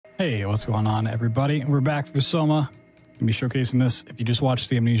Hey, what's going on, everybody? We're back for SOMA. Gonna be showcasing this. If you just watched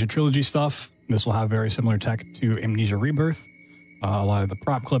the Amnesia Trilogy stuff, this will have very similar tech to Amnesia Rebirth. A lot of the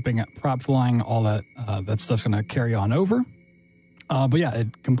prop clipping, prop flying, all that that stuff's gonna carry on over. But yeah,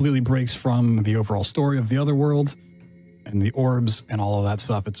 it completely breaks from the overall story of the other world and the orbs and all of that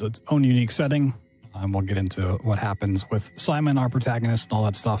stuff. It's its own unique setting. We'll get into what happens with Simon, our protagonist, and all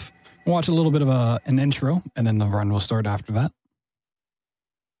that stuff. We'll watch a little bit of an intro, and then the run will start after that.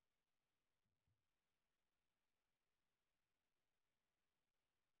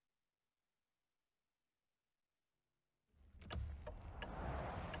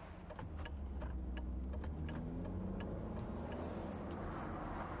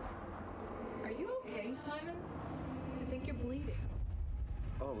 Are you okay, Simon? I think you're bleeding.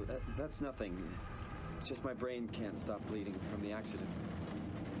 Oh, that's nothing. It's just my brain can't stop bleeding from the accident.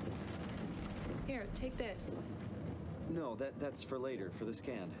 Here, take this. No, that's for later, for the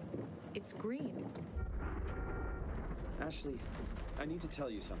scan. It's green. Ashley, I need to tell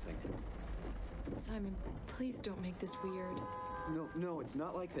you something. Simon, please don't make this weird. No, it's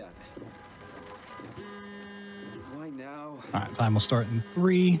not like that. Why now? All right, time will start in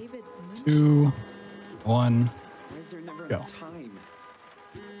 3, 2, 1. Why is there never Go. enough time?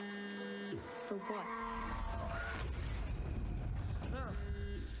 For what?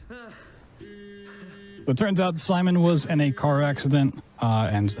 So it turns out Simon was in a car accident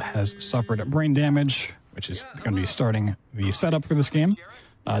and has suffered brain damage, which is going to be starting the setup for this game.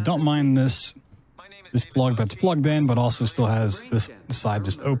 Don't mind this plug that's plugged in, but also still has this side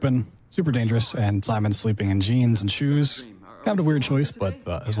just open. Super dangerous, and Simon's sleeping in jeans and shoes. Kind of a weird choice, but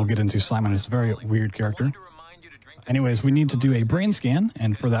as we'll get into, Simon is a very weird character. Anyways, we need to do a brain scan,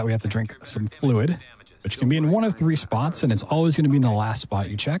 and for that we have to drink some fluid, which can be in one of 3 spots, and it's always going to be in the last spot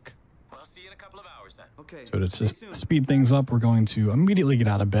you check. So to just speed things up, we're going to immediately get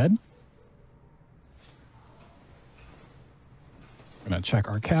out of bed. We're going to check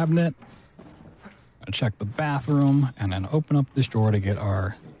our cabinet, gonna check the bathroom, and then open up this drawer to get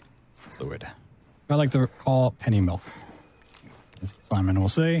our fluid. I like to call penny milk, as Simon will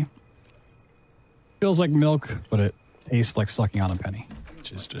say. Feels like milk, but it tastes like sucking on a penny,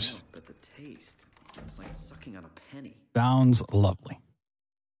 which is just... But the taste, it's like sucking on a penny. Sounds lovely.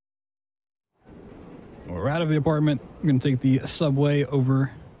 We're out of the apartment. I'm going to take the subway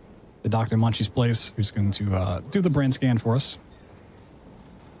over to Dr. Munchie's place, who's going to do the brain scan for us.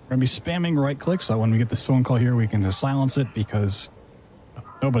 We're going to be spamming right click, so when we get this phone call here, we can just silence it because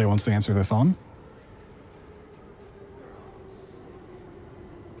nobody wants to answer their phone.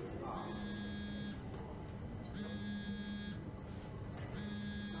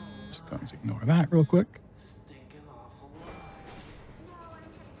 Just going to ignore that real quick.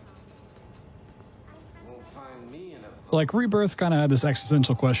 So like Rebirth kind of had this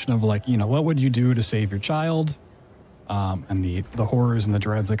existential question of like, you know, what would you do to save your child? And the horrors and the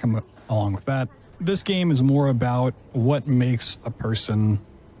dreads that come along with that. This game is more about what makes a person,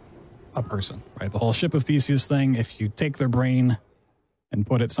 right? The whole Ship of Theseus thing, if you take their brain and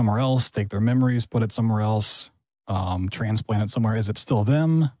put it somewhere else, take their memories, put it somewhere else, transplant it somewhere, is it still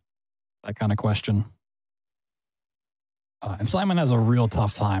them? That kind of question. And Simon has a real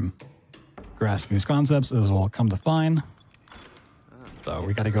tough time grasping these concepts, as we'll come to find. So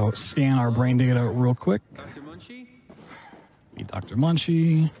we got to go scan our brain data real quick. Dr. Munchie? Meet Dr.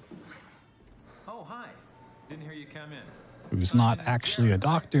 Munchie, Oh, hi. Didn't hear you come in. who's not actually a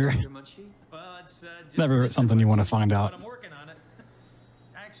doctor. Dr. Munchie? Well, it's just Never Mr. something you want to Munchie, find but out. I'm working on it.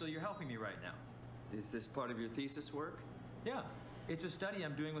 Actually, you're helping me right now. Is this part of your thesis work? Yeah, it's a study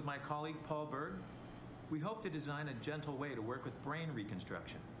I'm doing with my colleague Paul Berg. We hope to design a gentle way to work with brain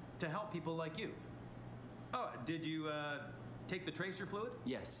reconstruction to help people like you. Oh, did you take the tracer fluid?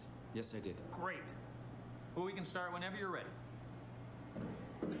 Yes I did. Great. Well, we can start whenever you're ready.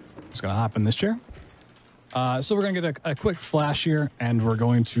 Just gonna hop in this chair. So we're gonna get a quick flash here, and we're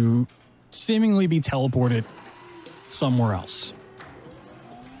going to seemingly be teleported somewhere else.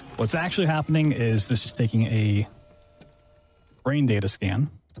 What's actually happening is this is taking a brain data scan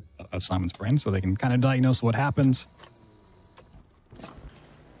of Simon's brain, so they can kind of diagnose what happens.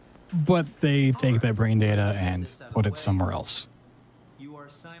 But they take that brain data and put it somewhere else. You are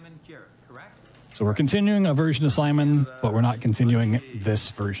Simon Jarrett, correct? So we're continuing a version of Simon, but we're not continuing this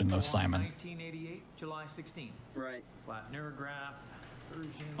version of Simon. 1988, July 16th. Right. Flat neurograph,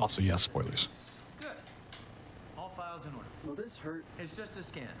 version. Also, yes, spoilers. Good. All files in order. Will this hurt? It's just a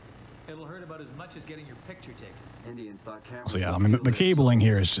scan. It'll hurt about as much as getting your picture taken. Indians thought cameras So yeah, I would mean, steal the this. cabling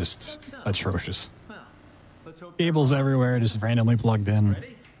here is just atrocious. Well, let's hope Cables everywhere, just randomly plugged in.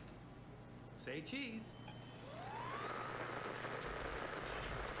 Ready? Say cheese.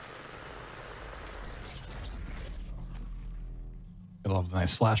 love the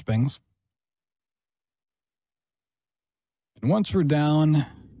nice flashbangs. And once we're down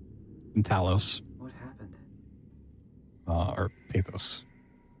in Talos, What happened? or Pathos.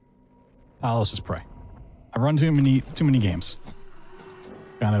 Talos is prey. I've run too many games.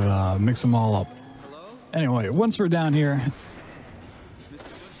 Kind of mix them all up. Hello? Anyway, once we're down here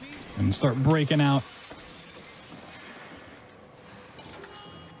and start breaking out,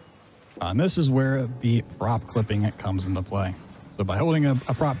 and this is where the prop clipping comes into play. So by holding a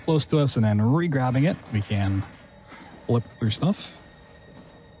prop close to us and then re-grabbing it, we can flip through stuff.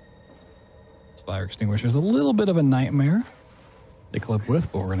 This fire extinguisher is a little bit of a nightmare to clip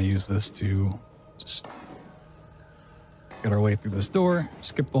with, but we're going to use this to just get our way through this door,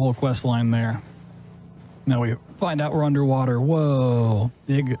 skip the whole quest line there. Now we find out we're underwater. Whoa,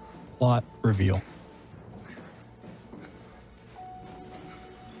 big plot reveal.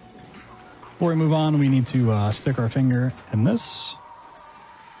 Before we move on, we need to stick our finger in this.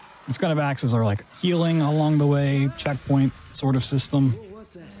 This kind of acts as our like healing along the way, checkpoint sort of system. What was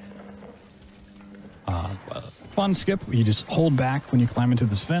that? Fun skip, you just hold back when you climb into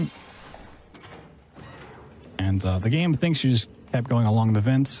this vent. And the game thinks you just kept going along the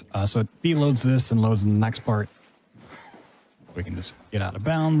vents, so it deloads this and loads in the next part. We can just get out of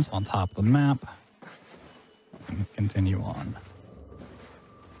bounds on top of the map and continue on.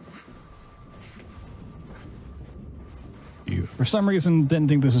 You, for some reason, didn't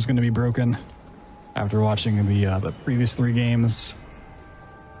think this was going to be broken after watching the previous 3 games.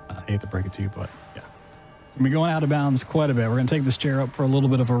 I hate to break it to you, but yeah. We're going out of bounds quite a bit. We're going to take this chair up for a little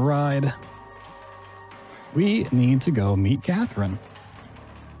bit of a ride. We need to go meet Catherine.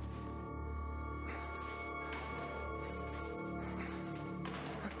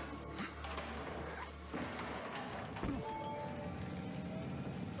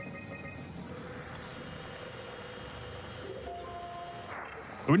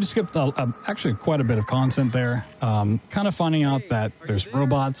 We just skipped actually quite a bit of content there. Kind of finding out that there's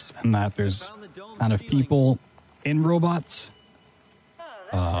robots and that there's kind of people in robots.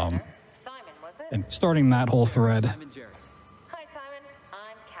 And starting that whole thread. Hi, Simon.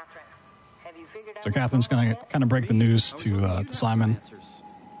 I'm Catherine. Have you figured out? So Catherine's going to kind of break the news to Simon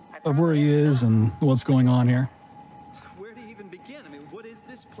of where he is and what's going on here. Where do you even begin? I mean, what is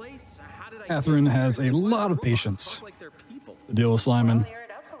this place? How did I Catherine has a lot of patience like they're people? to deal with Simon You're at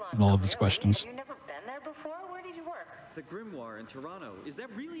Upsilon, and all of his really? questions. You've never been there before? Where did you work? The Grimoire in Toronto. Is that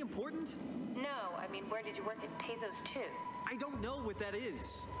really important? No, I mean, where did you work at Pathos 2? I don't know what that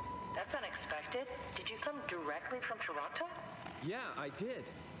is. That's unexpected. Did you come directly from Toronto? Yeah, I did.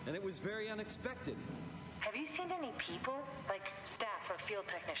 And it was very unexpected. Have you seen any people, like staff or field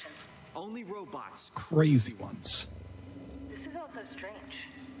technicians? Only robots. Crazy ones. This is also strange.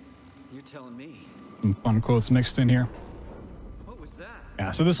 You're telling me. Some fun quotes mixed in here. What was that?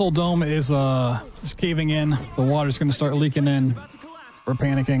 Yeah, so this whole dome is caving in. The water's going to start leaking in. About to collapse. We're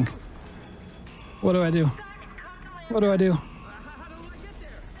panicking. What do I do? What do I do? How do I get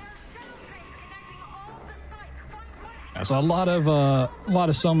there? Yeah, so a lot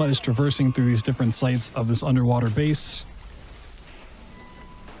of Soma is traversing through these different sites of this underwater base.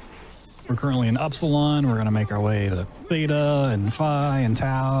 We're currently in Upsilon. We're going to make our way to Theta and Phi and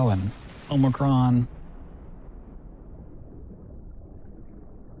Tau and Omicron.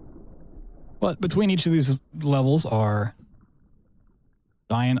 But between each of these levels are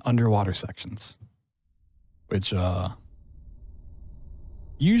giant underwater sections, which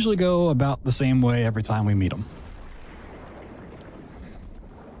usually go about the same way every time we meet them.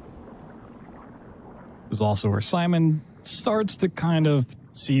 This is also where Simon starts to kind of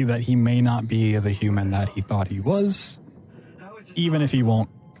see that he may not be the human that he thought he was, even if he won't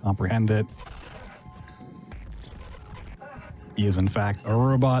comprehend it. He is in fact a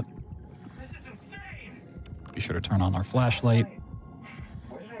robot. Be sure to turn on our flashlight.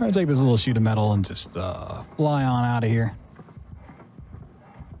 We're gonna take this little sheet of metal and just fly on out of here.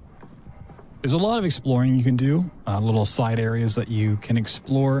 There's a lot of exploring you can do, little side areas that you can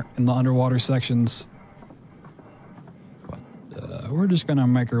explore in the underwater sections. But we're just gonna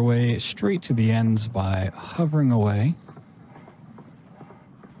make our way straight to the ends by hovering away.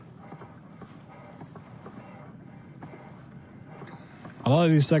 A lot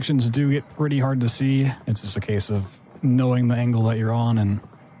of these sections do get pretty hard to see. It's just a case of knowing the angle that you're on and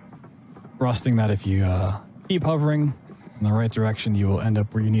trusting that if you keep hovering in the right direction, you will end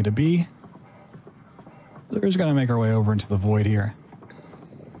up where you need to be. So we're just going to make our way over into the void here.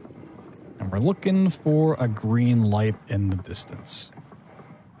 And we're looking for a green light in the distance.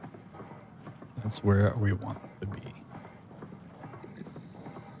 That's where we want to be.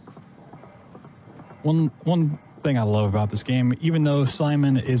 One thing I love about this game. Even though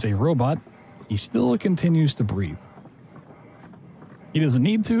Simon is a robot, he still continues to breathe. He doesn't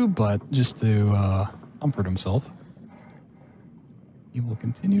need to, but just to comfort himself, he will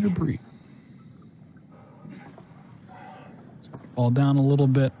continue to breathe. So fall down a little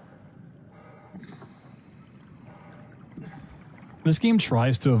bit. This game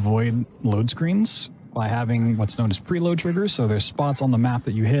tries to avoid load screens by having what's known as preload triggers. So there's spots on the map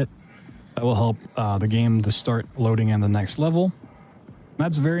that you hit that will help the game to start loading in the next level.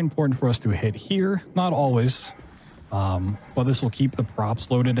 That's very important for us to hit here. Not always, but this will keep the props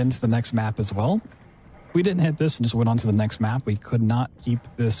loaded into the next map as well. If we didn't hit this and just went on to the next map, we could not keep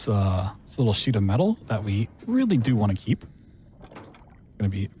this, this little sheet of metal that we really do want to keep. It's going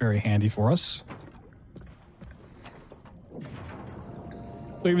to be very handy for us.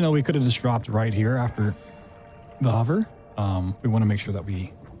 So even though we could have just dropped right here after the hover, we want to make sure that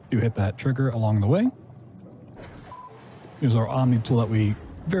we do hit that trigger along the way. Here's our Omni tool that we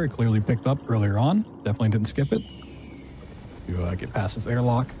very clearly picked up earlier on. Definitely didn't skip it. To get past this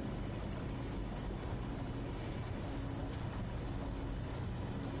airlock.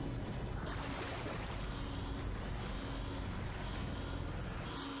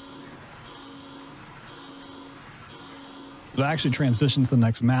 To actually transition to the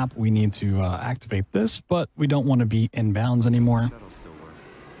next map, we need to activate this, but we don't want to be in bounds anymore.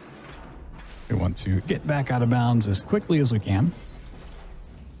 We want to get back out of bounds as quickly as we can.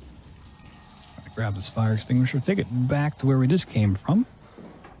 Grab this fire extinguisher, take it back to where we just came from.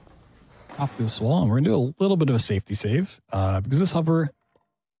 Pop this wall, and we're going to do a little bit of a safety save. Because this hover,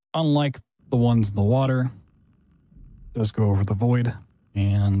 unlike the ones in the water, does go over the void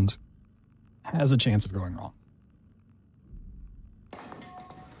and has a chance of going wrong.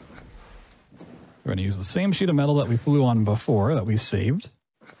 We're going to use the same sheet of metal that we flew on before, that we saved,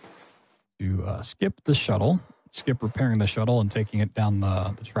 to skip the shuttle, skip repairing the shuttle and taking it down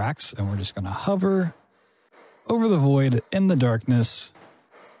the tracks. And we're just going to hover over the void in the darkness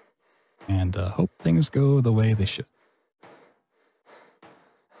and hope things go the way they should.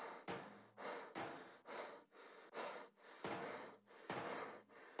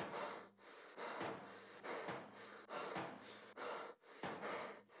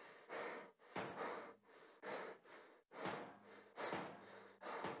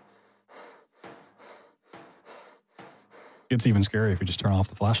 It's even scary if you just turn off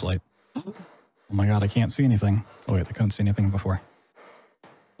the flashlight. Oh my god, I can't see anything. Oh wait, I couldn't see anything before.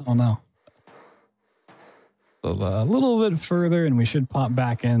 Oh no. So a little bit further and we should pop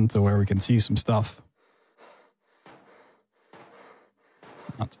back into where we can see some stuff.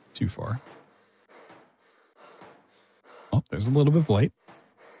 Not too far. Oh, there's a little bit of light.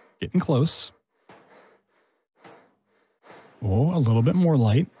 Getting close. Oh, a little bit more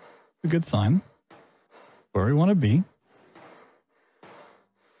light. A good sign. Where we want to be.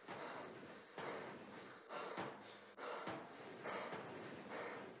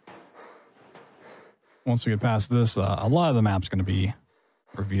 Once we get past this, a lot of the map's going to be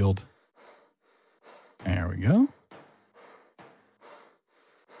revealed. There we go.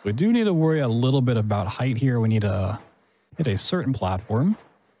 We do need to worry a little bit about height here. We need to hit a certain platform.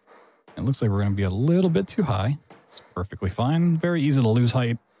 It looks like we're going to be a little bit too high. It's perfectly fine. Very easy to lose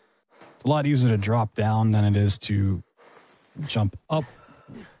height. It's a lot easier to drop down than it is to jump up.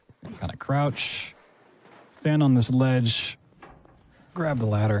 Kind of crouch. Stand on this ledge. Grab the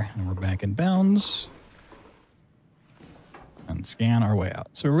ladder, and we're back in bounds. And scan our way out.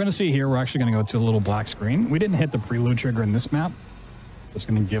 So we're going to see here, we're actually going to go to a little black screen. We didn't hit the preload trigger in this map. It's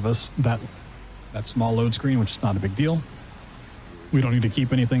going to give us that small load screen, which is not a big deal. We don't need to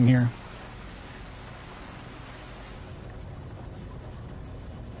keep anything here.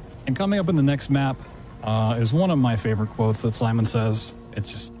 And coming up in the next map is one of my favorite quotes that Simon says.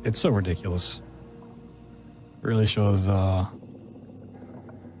 It's so ridiculous. It really shows the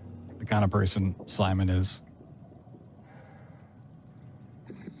kind of person Simon is.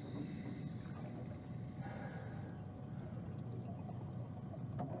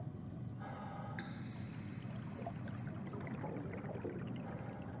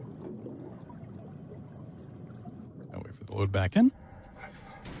 Load back in.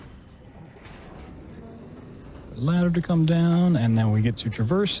 Ladder to come down, and then we get to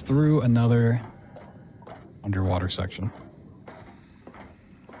traverse through another underwater section.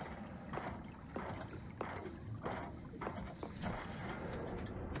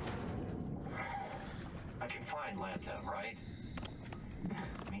 I can find land though, right?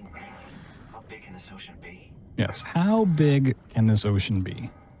 I mean, really, how big can this ocean be? Yes, how big can this ocean be?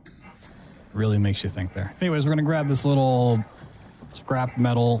 Really makes you think there. Anyways, we're going to grab this little scrap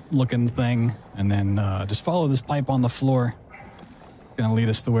metal looking thing, and then just follow this pipe on the floor. It's gonna lead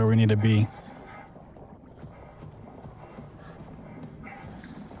us to where we need to be.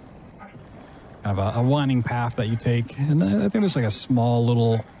 Kind of a winding path that you take, and I think there's like a small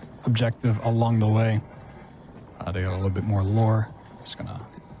little objective along the way to get a little bit more lore. Just gonna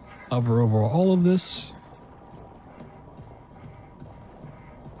hover over all of this.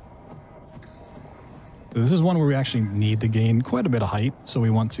 This is one where we actually need to gain quite a bit of height, so we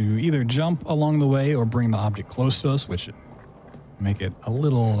want to either jump along the way or bring the object close to us, which would make it a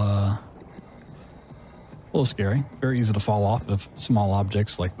little scary. Very easy to fall off of small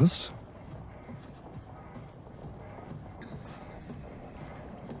objects like this.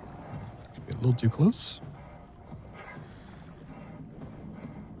 Get a little too close.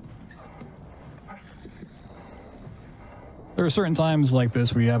 There are certain times like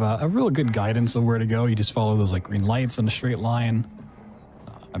this where you have a real good guidance of where to go. You just follow those like green lights in a straight line.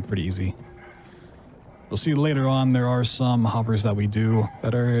 I'm pretty easy. You'll see later on there are some hovers that we do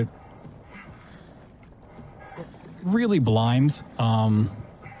that are really blind. And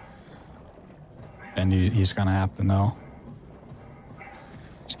you just kind of have to know.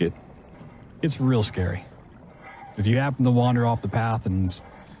 It's real scary. If you happen to wander off the path and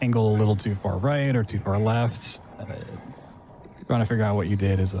angle a little too far right or too far left, trying to figure out what you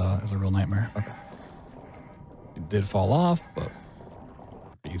did is a real nightmare. Okay. It did fall off, but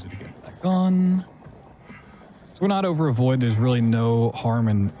pretty easy to get back on. So we're not over a void. There's really no harm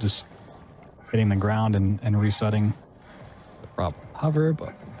in just hitting the ground and resetting the prop hover,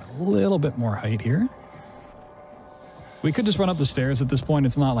 but a little bit more height here. We could just run up the stairs at this point.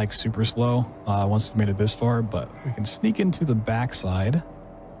 It's not like super slow once we've made it this far, but we can sneak into the backside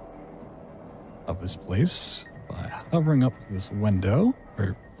of this place by hovering up to this window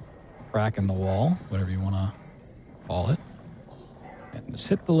or crack in the wall, whatever you want to call it, and just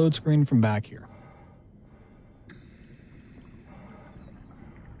hit the load screen from back here.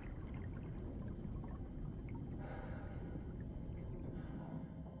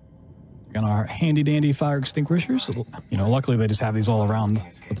 Got our handy dandy fire extinguishers. You know, luckily they just have these all around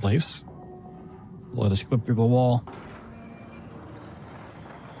the place. Let us clip through the wall.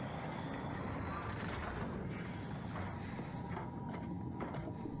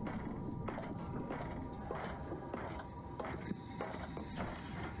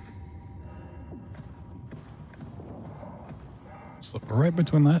 Slip right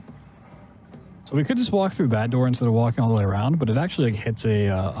between that. So we could just walk through that door instead of walking all the way around, but it actually hits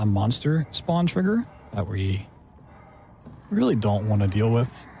a monster spawn trigger that we really don't want to deal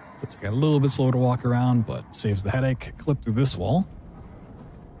with. So it's like a little bit slower to walk around, but saves the headache. Clip through this wall.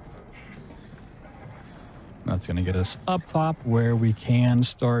 That's going to get us up top where we can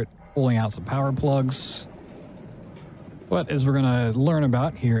start pulling out some power plugs. But as we're going to learn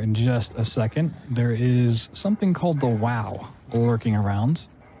about here in just a second, there is something called the WOW lurking around,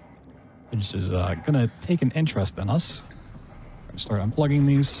 which is going to take an interest in us. I'm going to start unplugging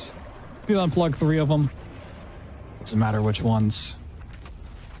these. Let's need to unplug 3 of them. Doesn't matter which ones.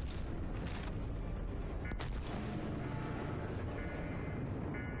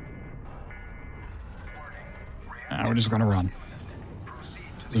 Now we're just going to run.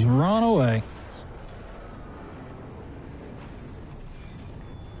 Just run away.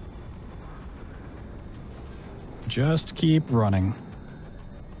 Just keep running.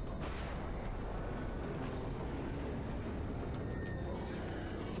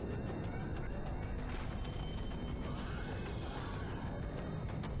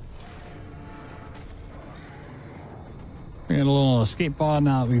 We got a little escape pod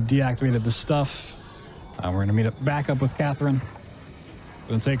now that we've deactivated this stuff. We're going to meet up back up with Catherine.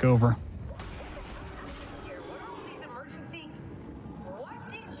 Going to take over. What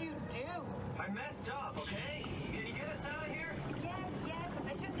did you do? I messed up, okay? Can you get us out of here? Yes.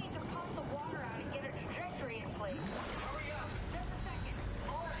 I just need to pump the water out and get a trajectory in place. Hurry up. Just a second.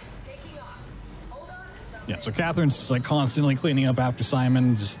 All right, taking off. Hold on to something. Yeah, so Catherine's just like constantly cleaning up after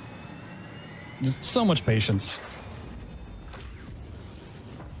Simon. Just so much patience.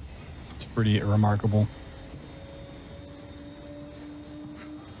 It's pretty remarkable.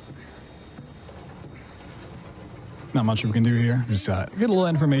 Not much we can do here. Just get a little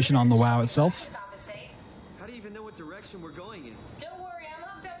information on the WOW itself. How do you even know what direction we're going in? Don't worry, I'm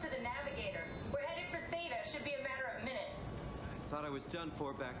hooked up to the navigator. We're headed for Theta. Should be a matter of minutes. I thought I was done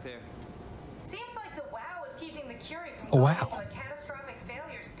for back there. Seems like the WOW is keeping the Curie from Oh, going wow. into a catastrophic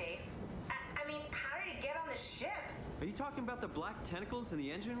failure state. I mean, how did it get on the ship? Are you talking about the black tentacles in the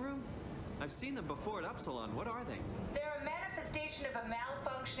engine room? I've seen them before at Upsilon. What are they? They're a manifestation of a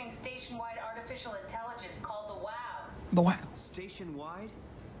malfunctioning station-wide artificial intelligence called the WOW. the wow. Station-wide?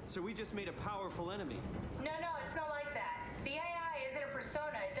 So we just made a powerful enemy. No, it's not like that. The AI isn't a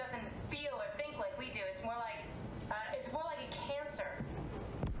persona. It doesn't feel or think like we do. It's more like a cancer.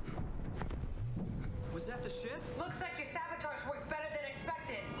 Was that the ship? Looks like your sabotage worked better than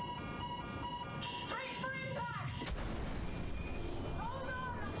expected. Brace for impact! Hold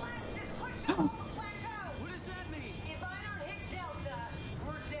on, the blast is pushing off the plateau! What does that mean? If I don't hit Delta,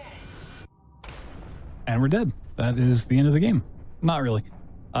 we're dead. And we're dead. That is the end of the game. Not really.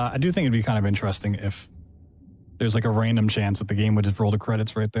 I do think it'd be kind of interesting if there's like a random chance that the game would just roll the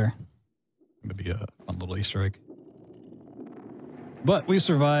credits right there. It'd be a fun little Easter egg. But we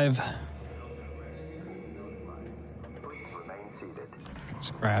survive.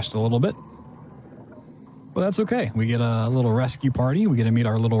 It's crashed a little bit. But that's okay. We get a little rescue party. We get to meet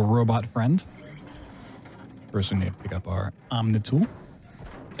our little robot friend. First, we need to pick up our Omni tool.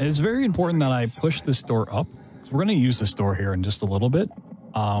 And it's very important that I push this door up. So we're going to use this door here in just a little bit.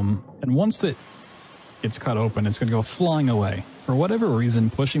 And once it gets cut open, it's going to go flying away. For whatever reason,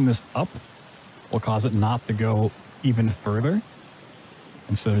 pushing this up will cause it not to go even further,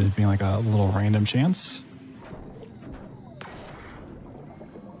 instead of just being like a little random chance.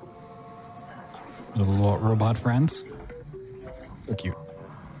 Little robot friends. So cute.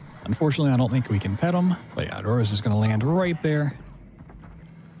 Unfortunately, I don't think we can pet them, but yeah, Dora's is going to land right there.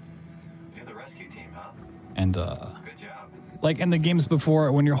 You're the rescue team, huh? And, Good job. like in the games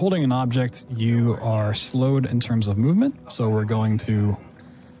before, when you're holding an object, you are slowed in terms of movement. So we're going to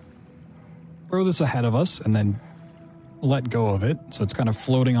throw this ahead of us and then let go of it. So it's kind of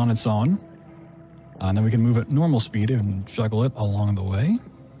floating on its own. And then we can move at normal speed and juggle it along the way.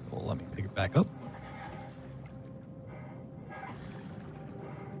 Well, let me pick it back up.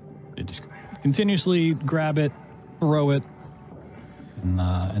 You just continuously grab it, throw it,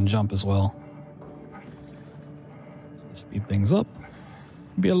 and jump as well. Speed things up.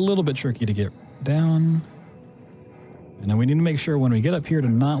 Be a little bit tricky to get down. And then we need to make sure when we get up here to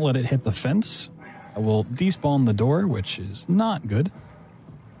not let it hit the fence. I will despawn the door, which is not good.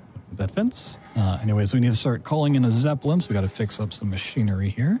 That fence. Anyways, we need to start calling in a Zeppelin, so we got to fix up some machinery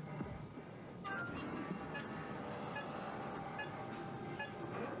here.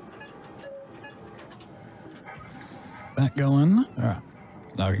 That going. All right.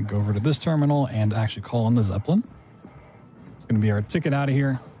 Now we can go over to this terminal and actually call in the Zeppelin. It's going to be our ticket out of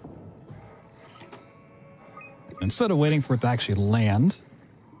here. Instead of waiting for it to actually land,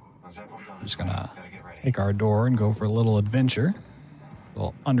 I'm just going to take our door and go for a little adventure. A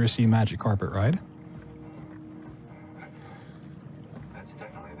little undersea magic carpet ride. That's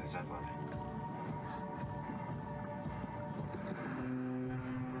definitely the Zeppelin.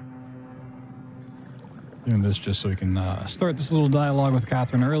 Doing this just so we can start this little dialogue with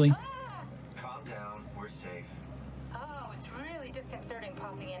Catherine early. Calm down, we're safe. Oh, it's really disconcerting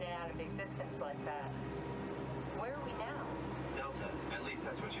popping in and out of existence like that. Where are we now? Delta, at least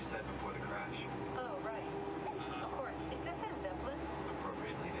that's what you said before the crash. Oh, right. Of course. Is this a Zeppelin?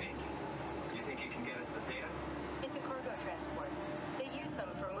 Appropriately named. You think it can get us to Theta? It's a cargo transport. They use them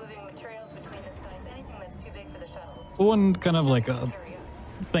for moving materials between the sites, anything that's too big for the shuttles. So one kind of like a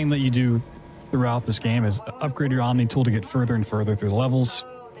thing that you do throughout this game is upgrade your Omni tool to get further and further through the levels.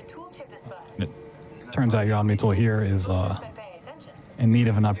 Oh, the tool chip is bust. And it turns out your Omni tool here is in need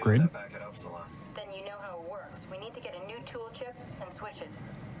of an upgrade. Then you know how it works. We need to get a new tool chip and switch it.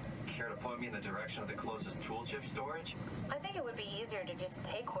 Care to point me in the direction of the closest tool chip storage? I think it would be easier to just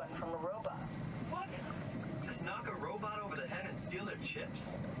take one from a robot. What? Just knock a robot over the head and steal their chips?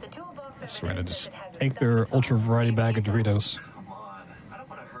 The toolbox That's over right, there I says just it has a take stub their at the top. ultra variety bag of Use that. Doritos. Come on, I don't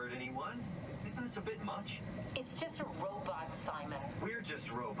want to hurt anyone. Isn't this a bit much? It's just a robot, Simon. We're just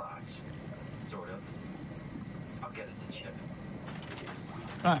robots. Sort of. I'll get us a chip.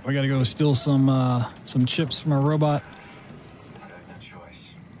 All right, we got to go steal some chips from our robot. I have no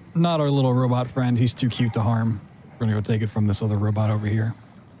choice. Not our little robot friend. He's too cute to harm. We're going to go take it from this other robot over here.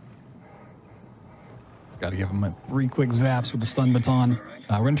 Got to give him 3 quick zaps with the stun baton.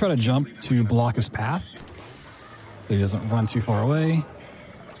 We're going to try to jump to block his path so he doesn't run too far away.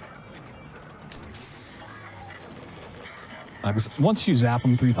 Because once you zap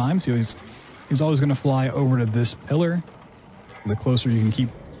him 3 times, he's always going to fly over to this pillar. The closer you can keep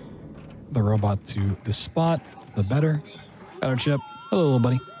the robot to this spot, the better. Got our chip. Hello, little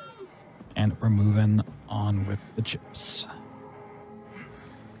buddy. And we're moving on with the chips.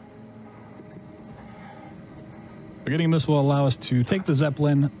 Getting this will allow us to take the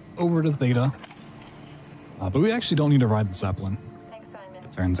Zeppelin over to Theta. But we actually don't need to ride the Zeppelin. Thanks, Simon.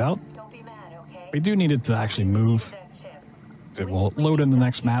 It turns out Don't be mad, okay? we do need it to actually move. That chip. It will load in the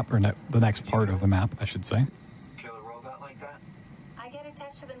next map, or the next part of the map, I should say. Kill a robot?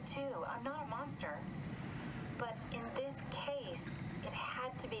 too. I'm not a monster. But in this case, it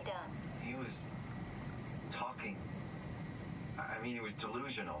had to be done. He was talking. I mean, he was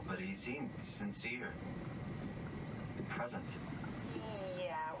delusional, but he seemed sincere. Present.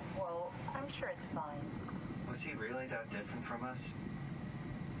 Yeah, well, I'm sure it's fine. Was he really that different from us?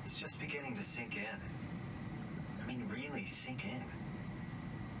 It's just beginning to sink in. I mean, really sink in.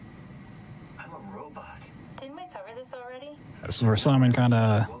 I'm a robot. Didn't we cover this already? This is where Simon kind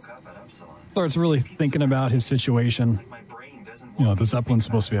of starts really thinking about his situation. You know, the Zeppelin's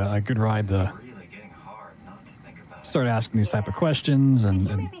supposed to be a good ride to start asking these type of questions and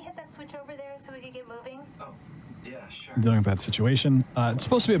Maybe hit that switch over there so we could get moving. Oh, yeah, sure. dealing with that situation. It's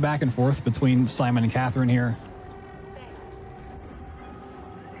supposed to be a back and forth between Simon and Catherine here. Thanks.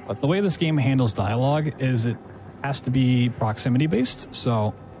 But the way this game handles dialogue is it has to be proximity based.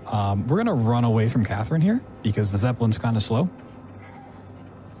 So we're going to run away from Catherine here because the Zeppelin's kind of slow.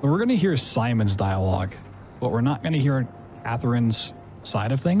 So we're going to hear Simon's dialogue, but we're not going to hear Catherine's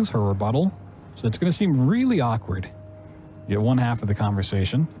side of things, her rebuttal. So it's going to seem really awkward. You get one half of the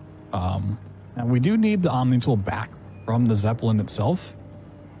conversation. And we do need the Omni tool back from the Zeppelin itself.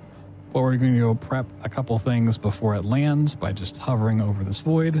 But we're going to go prep a couple things before it lands by just hovering over this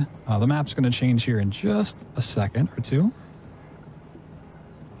void. The map's going to change here in just a second or two.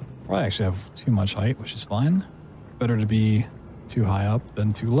 Probably actually have too much height, which is fine. Better to be too high up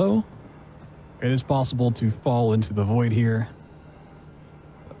than too low. It is possible to fall into the void here.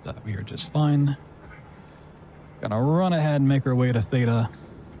 But we are just fine. Gonna run ahead and make our way to Theta.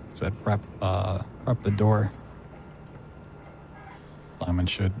 Said prep the door. Simon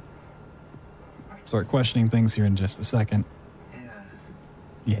should start questioning things here in just a second.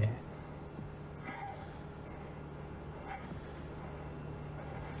 Yeah.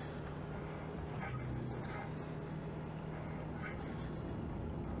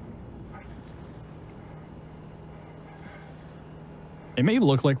 It may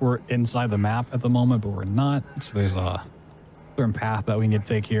look like we're inside the map at the moment, but we're not. So there's a certain path that we need to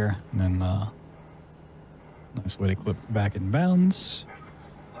take here. And then nice way to clip back in bounds.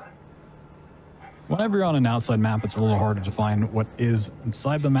 Whenever you're on an outside map, it's a little harder to find what is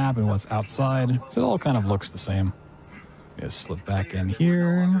inside the map and what's outside. So it all kind of looks the same. Just slip back in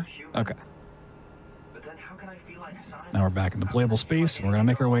here. Okay. Now we're back in the playable space, and we're going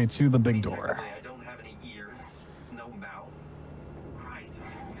to make our way to the big door.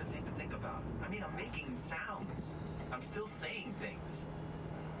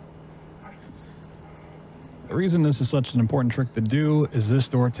 The reason this is such an important trick to do is this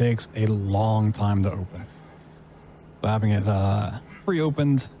door takes a long time to open. So having it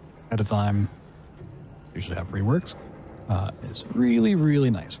pre-opened at a time, usually how pre-works, is really,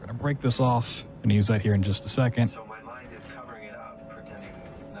 really nice. We're going to break this off and use that here in just a second. So my mind is covering it up, pretending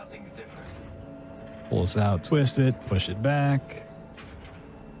nothing's different. Pull this out, twist it, push it back.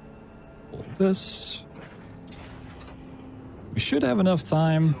 Pull this. We should have enough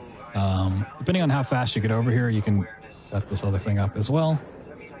time. Depending on how fast you get over here, you can set this other thing up as well.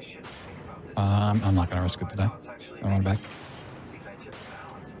 I'm not going to risk it today. I'll run back.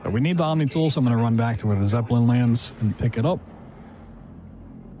 But we need the Omni tool, so I'm going to run back to where the Zeppelin lands and pick it up.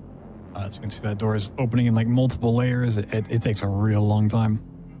 As you can see, that door is opening in like multiple layers. It takes a real long time.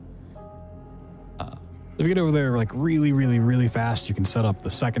 If you get over there like really, really, really fast, you can set up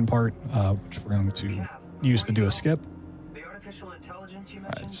the second part, which we're going to use to do a skip. The artificial intelligence you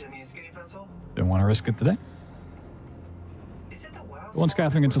mentioned in the escape vessel? Didn't want to risk it today. Is it the WoW? Once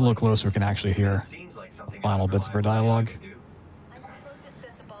Catherine gets a little closer, we can actually hear final bits of her dialogue. I suppose it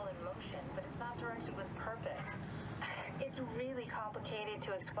set the ball in motion, but it's not directed with purpose. It's really complicated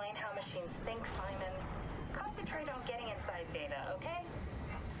to explain how machines think, Simon. Concentrate on getting inside Theta, okay?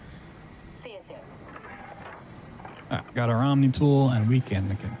 See you soon. Got our Omni tool, and we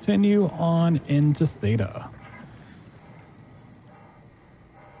can continue on into Theta.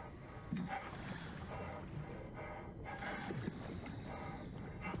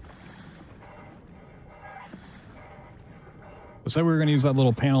 So we were going to use that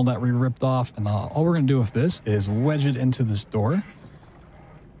little panel that we ripped off, and all we're going to do with this is wedge it into this door.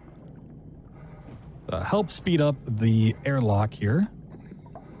 Help speed up the airlock here.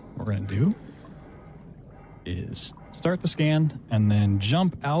 What we're going to do is start the scan and then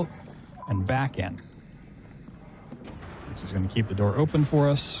jump out and back in. This is going to keep the door open for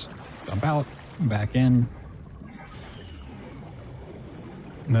us. Jump out, back in.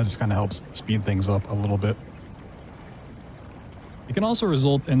 And that just kind of helps speed things up a little bit. It can also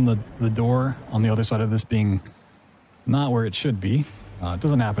result in the door on the other side of this being not where it should be. It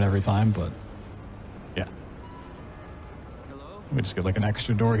doesn't happen every time, but yeah. Hello? We just get like an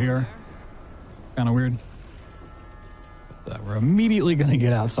extra door here. Kind of weird. But, we're immediately going to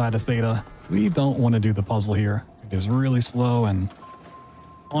get outside of Theta. We don't want to do the puzzle here. It is really slow and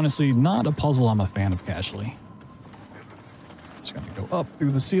honestly not a puzzle I'm a fan of casually. Just going to go up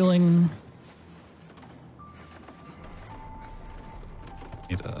through the ceiling.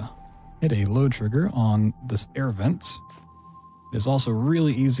 Need to hit a load trigger on this air vent. It is also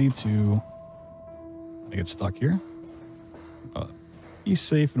really easy to get stuck here. Be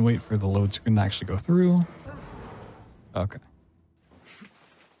safe and wait for the load screen to actually go through. Okay.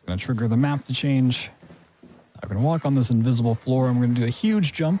 It's going to trigger the map to change. I'm going to walk on this invisible floor. I'm going to do a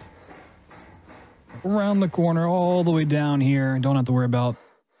huge jump around the corner all the way down here. Don't have to worry about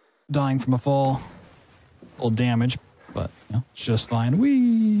dying from a fall. A little damage, but you know, it's just fine.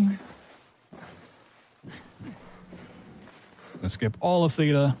 Whee! Let's skip all of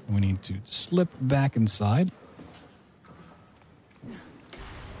Theta, and we need to slip back inside.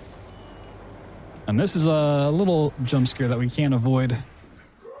 And this is a little jump scare that we can't avoid.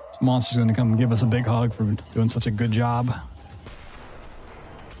 This monster's going to come and give us a big hug for doing such a good job.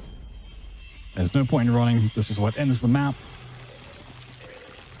 There's no point in running. This is what ends the map.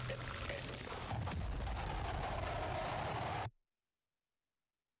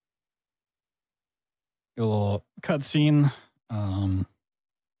 A little cutscene.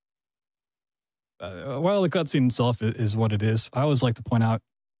 While the cutscene itself is what it is, I always like to point out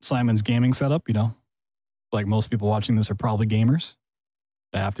Simon's gaming setup. You know, like most people watching this are probably gamers,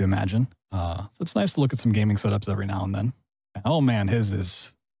 I have to imagine. So it's nice to look at some gaming setups every now and then. And oh man, his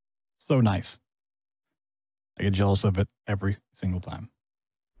is so nice. I get jealous of it every single time.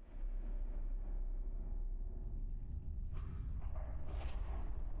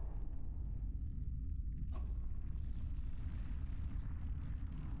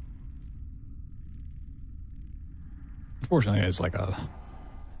 Unfortunately, it's like a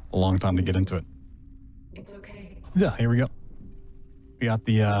long time to get into it. It's okay. Yeah, here we go. We got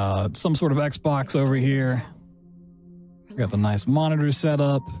the some sort of Xbox over here. We got the nice monitor set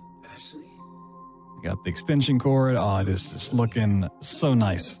up. We got the extension cord. Oh, it is just looking so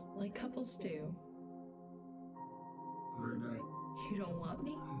nice. Like couples do. You don't want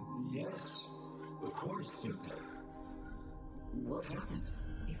me? Yes, of course. What happened?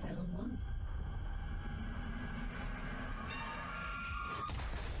 We fell in love.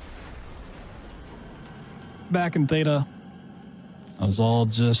 Back in Theta. It was all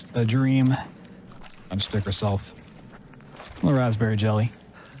just a dream. I'd stick herself. The raspberry jelly.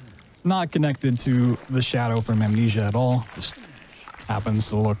 Not connected to the shadow from Amnesia at all. Just happens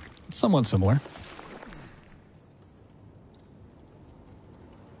to look somewhat similar.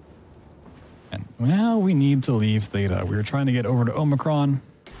 And now we need to leave Theta. We were trying to get over to Omicron.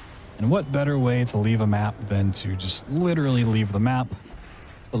 And what better way to leave a map than to just literally leave the map?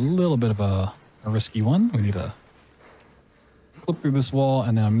 A little bit of a risky one. We need to clip through this wall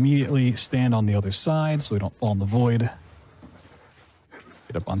and then immediately stand on the other side so we don't fall in the void.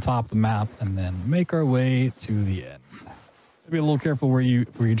 Get up on top of the map and then make our way to the end. Be a little careful where you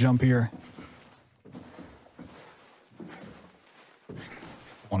jump here.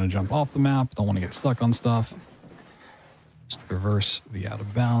 Want to jump off the map, don't want to get stuck on stuff. Just reverse the out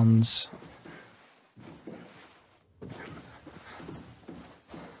of bounds.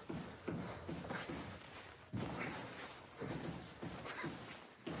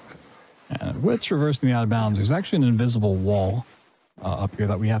 And with traversing the out of bounds, there's actually an invisible wall up here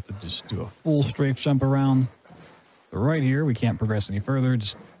that we have to just do a full strafe jump around. So right here, we can't progress any further,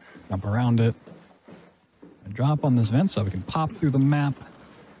 just jump around it. And drop on this vent so we can pop through the map.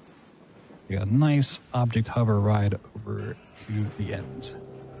 We got a nice object hover ride over to the end.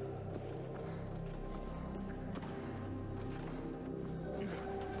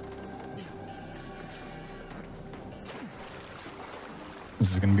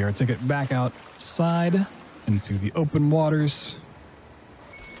 This is going to be our ticket back outside into the open waters.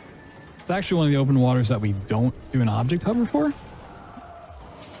 It's actually one of the open waters that we don't do an object hover for.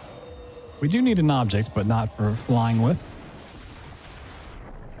 We do need an object, but not for flying with.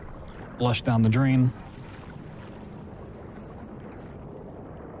 Flush down the drain.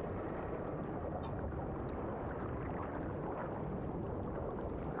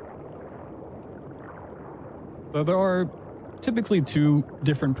 So there are typically two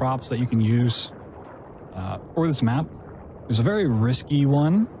different props that you can use for this map. There's a very risky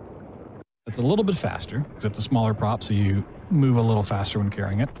one that's a little bit faster because it's a smaller prop, so you move a little faster when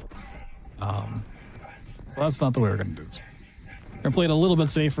carrying it. Well, that's not the way we're going to do this. We're going to play it a little bit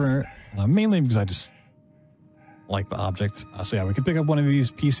safer, mainly because I just like the object. So yeah, we could pick up one of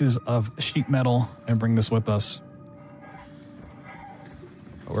these pieces of sheet metal and bring this with us.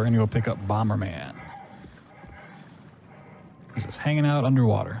 we're going to go pick up Bomberman. He's just hanging out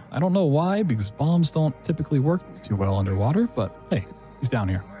underwater. I don't know why, because bombs don't typically work too well underwater, but hey, he's down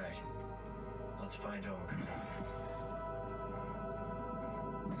here. All right. Let's find Omicron.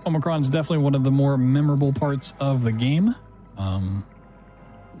 Omicron's definitely one of the more memorable parts of the game,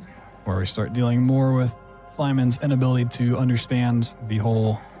 where we start dealing more with Simon's inability to understand the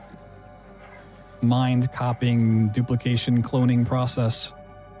whole mind copying, duplication, cloning process.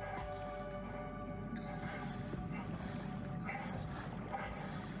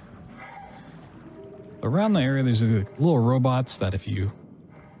 Around the area, there's these little robots that if you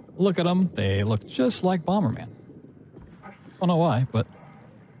look at them, they look just like Bomberman. I don't know why, but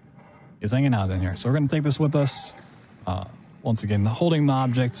he's hanging out in here. So we're going to take this with us. Once again, holding the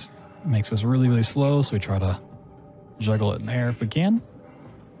object makes us really, really slow, so we try to juggle it in the air if we can.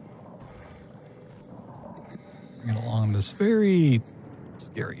 Bring it along this very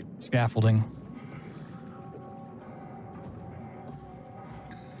scary scaffolding.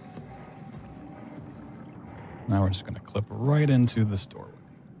 Now we're just going to clip right into this doorway.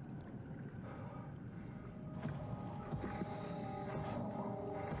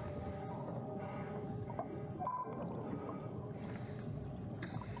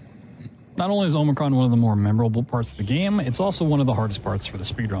 Not only is Omicron one of the more memorable parts of the game, it's also one of the hardest parts for the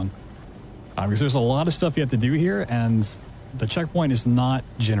speedrun. Because there's a lot of stuff you have to do here, and the checkpoint is not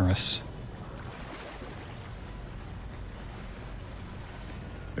generous.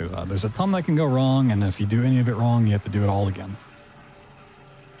 There's a ton that can go wrong, and if you do any of it wrong, you have to do it all again.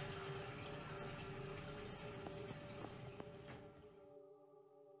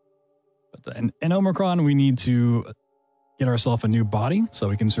 But in Omicron, we need to get ourselves a new body so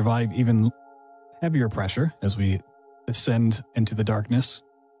we can survive even heavier pressure as we descend into the darkness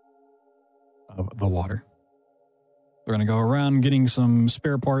of the water. We're going to go around getting some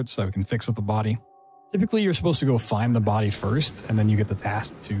spare parts so we can fix up the body. Typically, you're supposed to go find the body first, and then you get the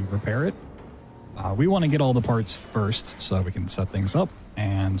task to repair it. We want to get all the parts first so we can set things up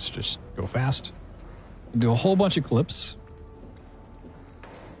and just go fast. Do a whole bunch of clips.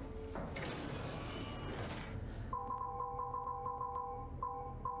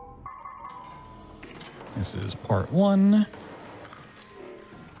 This is part 1.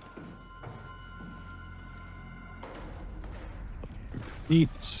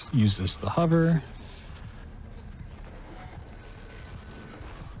 Use this to hover.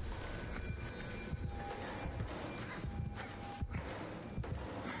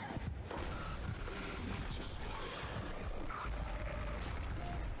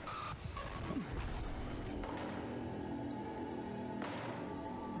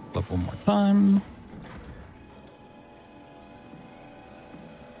 Flip one more time.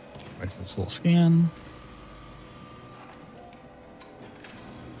 Wait for this little scan.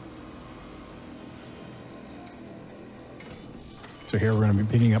 So here we're going to be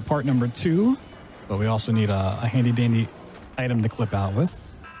picking up part number 2, but we also need a handy dandy item to clip out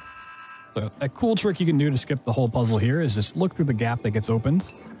with. So a cool trick you can do to skip the whole puzzle here is just look through the gap that gets opened.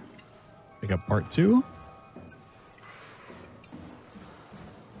 Pick up part 2.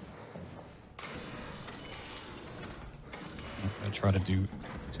 I'm going to try to do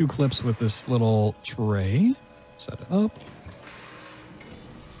 2 clips with this little tray. Set it up.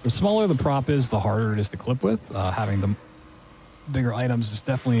 The smaller the prop is, the harder it is to clip with. Having the bigger items is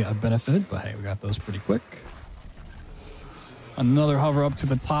definitely a benefit, but hey, we got those pretty quick. Another hover up to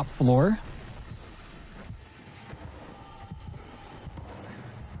the top floor.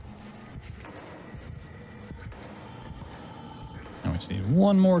 And we just need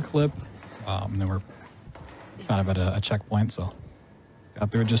one more clip. Then we're kind of at a checkpoint, so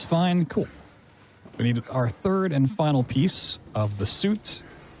got through it just fine. Cool. We need our third and final piece of the suit.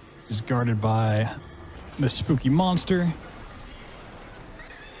 Is guarded by this spooky monster.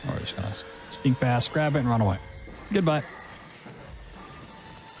 We're just gonna sneak past, grab it, and run away. Goodbye.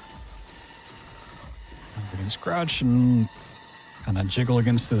 We can just crouch and kind of jiggle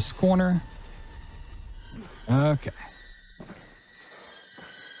against this corner. Okay.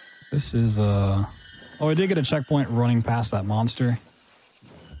 This is oh, I did get a checkpoint running past that monster.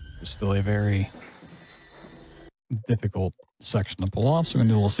 It's still a very difficult section to pull off, so we're gonna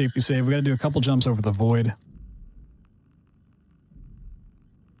do a little safety save. We gotta do a couple jumps over the void.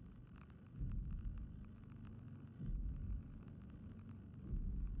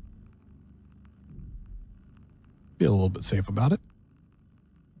 Be a little bit safe about it.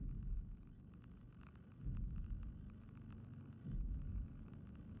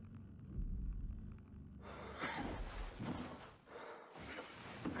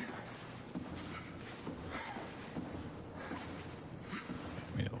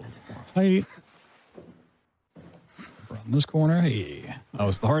 height. Around this corner. Hey, that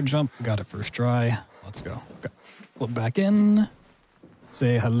was the hard jump. Got it first try. Let's go. Okay. Flip back in.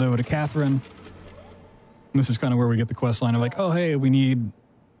 Say hello to Catherine. And this is kind of where we get the quest line of like, oh, hey, we need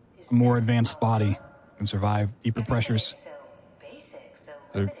a more advanced body. Can survive deeper pressures.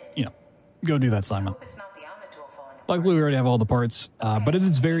 So, you know, go do that, Simon. Luckily, we already have all the parts, but it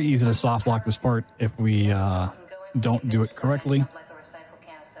is very easy to soft lock this part if we don't do it correctly.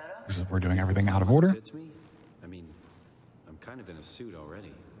 This is we're doing everything out of order. Fits me? I mean, I'm kind of in a suit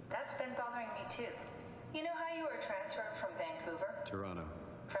already. That's been bothering me too. You know how you were transferred from Vancouver? Toronto.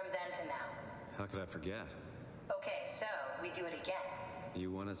 From then to now. How could I forget? Okay, so we do it again.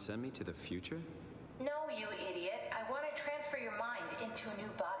 You want to send me to the future? No, you idiot. I want to transfer your mind into a new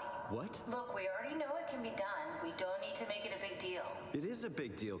body. What? Look, we already know it can be done. We don't need to make it a big deal. It is a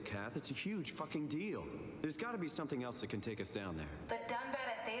big deal, Kath. It's a huge fucking deal. There's got to be something else that can take us down there. But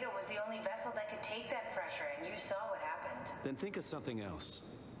Dunbat Theta was the only vessel that could take that pressure, and you saw what happened. Then think of something else.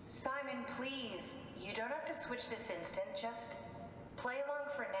 Simon, please. You don't have to switch this instant. Just play along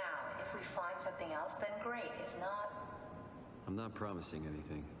for now. If we find something else, then great. If not... I'm not promising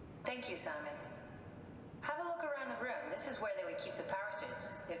anything. Thank you, Simon. Have a look around the room. This is where they would keep the power suits,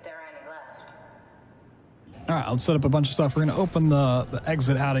 if there are any left. All right, let's set up a bunch of stuff. We're going to open the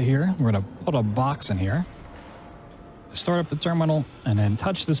exit out of here. We're going to put a box in here. Start up the terminal, and then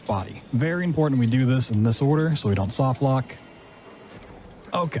touch this body. Very important we do this in this order so we don't soft lock.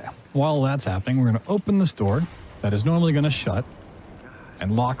 Okay, while that's happening, we're going to open this door that is normally going to shut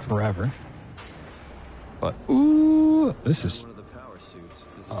and lock forever. But, ooh, this is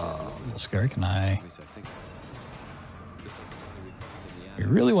a little scary. Can I... We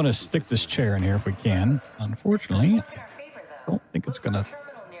really want to stick this chair in here if we can. Unfortunately, I don't think it's going to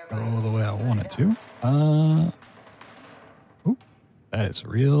go the way I want it to. Ooh, that is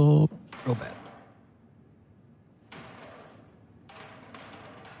real bad.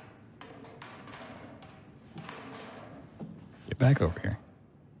 Get back over here.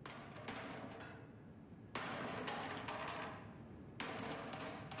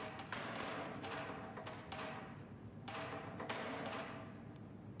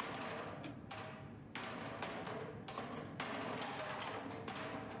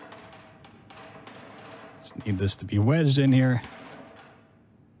 Just need this to be wedged in here.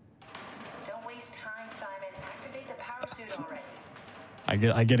 Don't waste time, Simon. Activate the power suit already.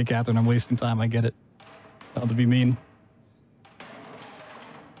 I get it, Catherine. I'm wasting time. I get it. Not to be mean.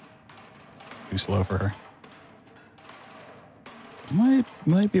 Too slow for her.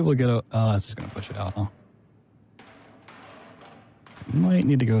 Might be able to get a... Oh, that's just going to push it out, huh? Might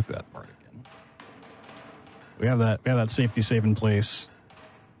need to go through that part again. We have that safety save in place.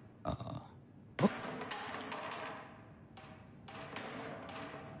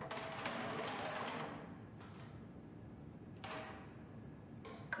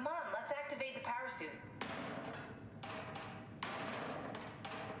 Come on, let's activate the power suit.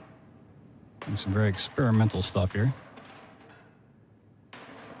 Doing some very experimental stuff here.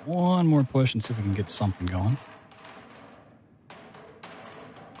 One more push and see if we can get something going.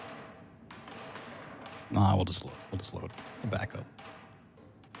 Nah, we'll just load. We'll back up.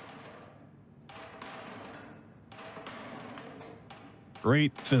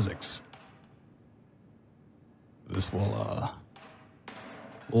 Great physics. This will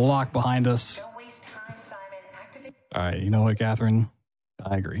lock behind us. Don't waste time, Simon. Activate. All right, you know what, Catherine?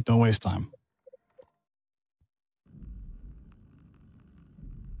 I agree. Don't waste time.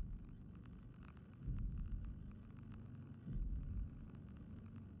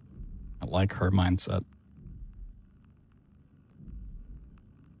 I like her mindset.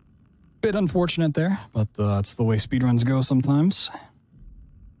 Bit unfortunate there, but that's the way speedruns go sometimes.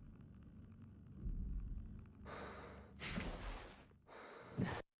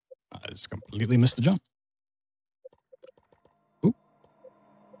 I just completely missed the jump. Oop.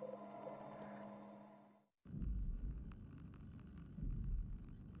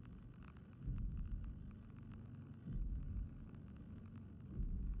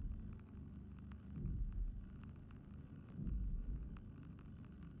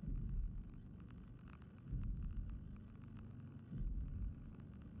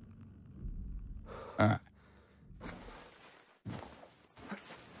 All right.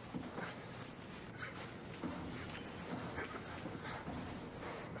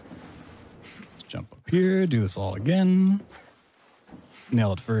 Let's jump up here, do this all again.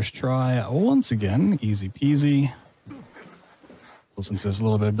 Nail it first try. Once again, easy peasy. Let's listen to this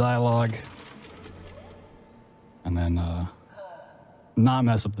little bit of dialogue. And then not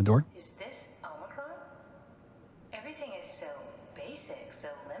mess up the door. Is this Omicron? Everything is so basic, so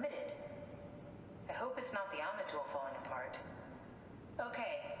limited. it's not the Omnitool falling apart.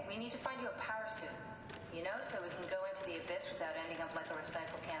 Okay, we need to find you a power suit. You know, so we can go into the abyss without ending up like a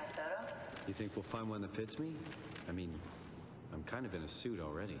recycled can of soda. You think we'll find one that fits me? I mean, I'm kind of in a suit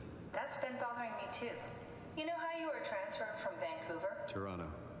already. That's been bothering me too. You know how you were transferred from Vancouver? Toronto.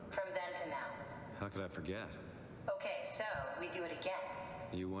 From then to now. How could I forget? Okay, so we do it again.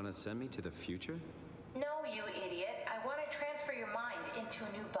 You want to send me to the future? No, you idiot. I want to transfer your mind into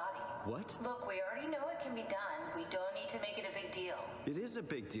a new body. What? Look, we already know it can be done. We don't need to make it a big deal. It is a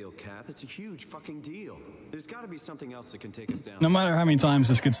big deal, Kath. It's a huge fucking deal. There's got to be something else that can take us down. No matter how many times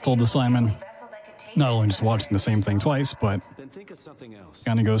this gets told to Simon, not only just watching the same thing twice, but Then think of something else.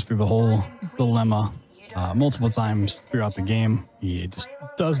 kind of goes through the whole dilemma multiple times throughout the game. He just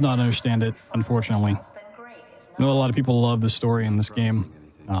does not understand it, unfortunately. I know a lot of people love the story in this game,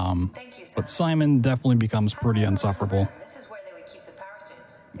 but Simon definitely becomes pretty insufferable This is where they would keep the power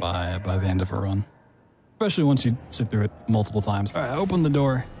suits. by the end of a run, especially once you sit through it multiple times. All right, open the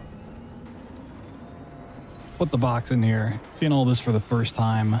door. Put the box in here. Seeing all this for the first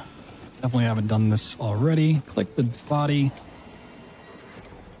time. Definitely haven't done this already. Click the body.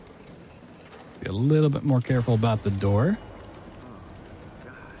 Be a little bit more careful about the door.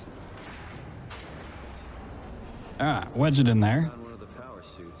 All right, wedge it in there. Found one of the power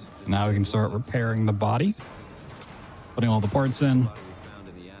suits. Now we can start repairing the body. Putting all the parts in. Body we found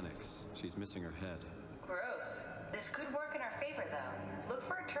in the annex. She's missing her head. Gross. This could work in our favor, though. Look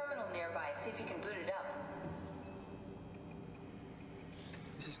for a terminal nearby. See if you can boot it up.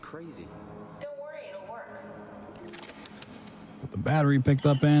 This is crazy. Don't worry, it'll work. Put the battery picked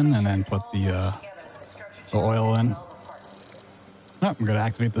up in, and then put the oil in. Oh, I'm going to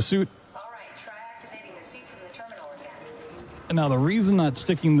activate the suit. All right, try activating the suit from the terminal again. And now the reason not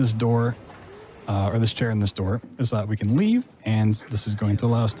sticking this door, or this chair in this door, is that we can leave, and this is going to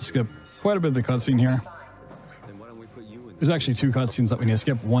allow us to skip quite a bit of the cutscene here. Then why don't we put you in? There's actually two cutscenes that we need to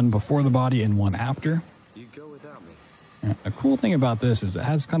skip, one before the body and one after. You go without me. Yeah, the cool thing about this is it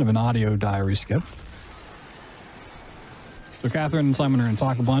has kind of an audio diary skip. So Catherine and Simon are going to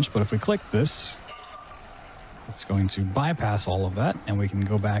talk a bunch, but if we click this, it's going to bypass all of that, and we can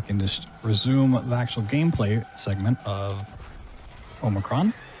go back and just resume the actual gameplay segment of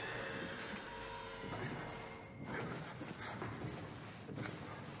Omicron.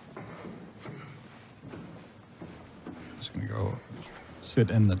 Just going to go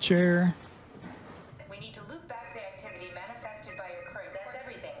sit in the chair. We need to loop back the activity manifested by your current. That's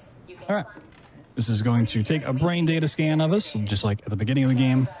everything. You can All right. This is going to take a brain data scan of us, just like at the beginning of the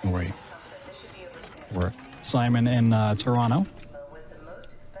game, where Simon in Toronto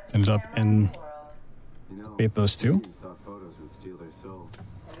ended up in Fate those two.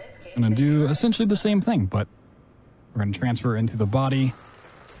 I'm going to do essentially the same thing, but we're going to transfer into the body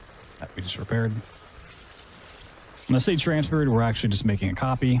that we just repaired. When I say transferred, we're actually just making a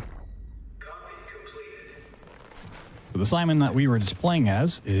copy. So the Simon that we were just playing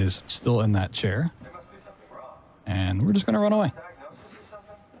as is still in that chair. And we're just going to run away.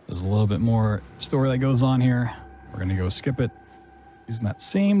 There's a little bit more story that goes on here. We're going to go skip it using that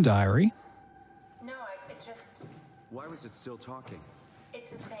same diary. No, it's just... Why was it still talking? It's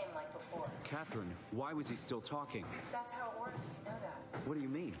the same like before. Catherine, why was he still talking? That's how it works, you know that. What do you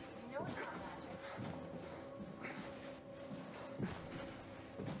mean? You know it's not magic.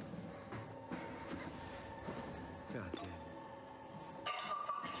 God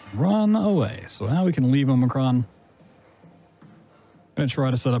damn. Run away. So now we can leave Omicron. I'm going to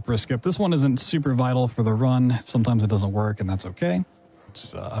try to set up for a skip. This one isn't super vital for the run. Sometimes it doesn't work, and that's okay.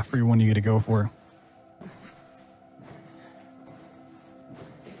 It's a free one you get to go for.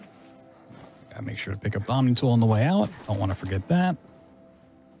 Gotta make sure to pick up the Omni tool on the way out. Don't want to forget that.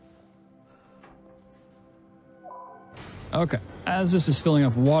 Okay. As this is filling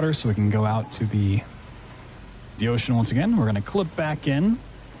up water so we can go out to the ocean once again, we're going to clip back in.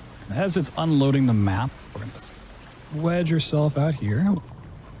 And as it's unloading the map, we're going to wedge yourself out here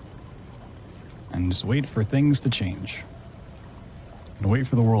and just wait for things to change. And wait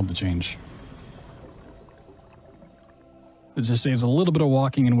for the world to change. It just saves a little bit of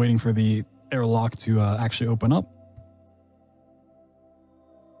walking and waiting for the airlock to actually open up.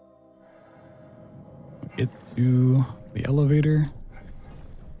 Get to the elevator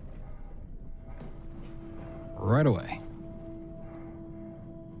right away.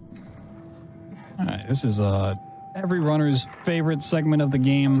 All right, this is every runner's favorite segment of the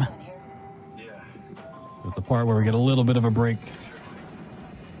game. With the part where we get a little bit of a break.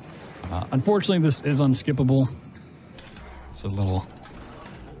 Unfortunately, this is unskippable. It's a little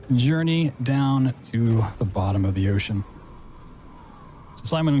journey down to the bottom of the ocean. So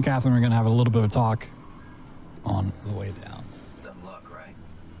Simon and Catherine are going to have a little bit of a talk on the way down. It's dumb luck, right?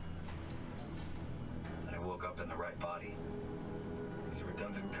 I woke up in the right body. He's a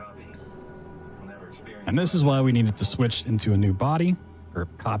redundant copy. I'll never experience. And this is why we needed to switch into a new body, or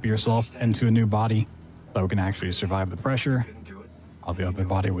copy yourself into a new body, so we can actually survive the pressure. All the other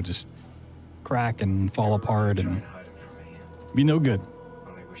body would just crack and fall apart and be no good.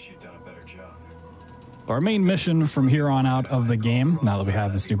 Our main mission from here on out of the game, now that we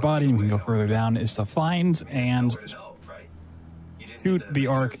have this new body and we can go further down, is to find and shoot the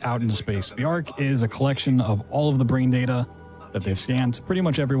Ark out into space. The Ark is a collection of all of the brain data that they've scanned. Pretty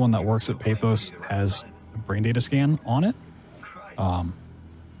much everyone that works at Pathos has a brain data scan on it.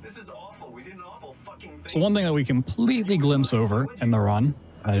 So one thing that we completely glimpse over in the run,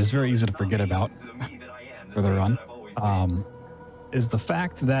 it's very easy to forget about for the run, is the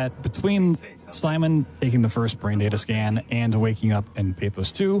fact that between Simon taking the first brain data scan and waking up in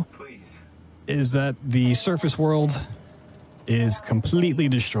Pathos 2, is that the surface world is completely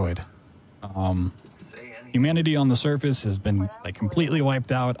destroyed. Humanity on the surface has been like completely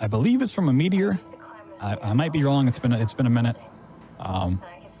wiped out. I believe it's from a meteor. I might be wrong. It's been a minute.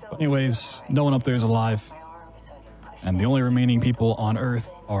 But anyways, no one up there is alive, and the only remaining people on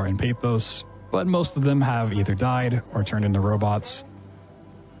Earth are in Pathos, but most of them have either died or turned into robots.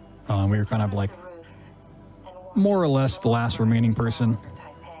 We were kind of like more or less the last remaining person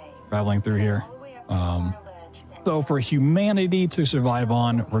traveling through here. So for humanity to survive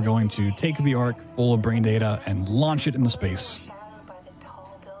on, we're going to take the Ark full of brain data and launch it into space.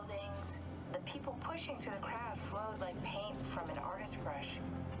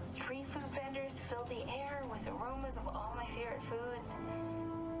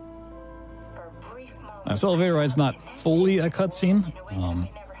 This elevator ride's not fully a cutscene.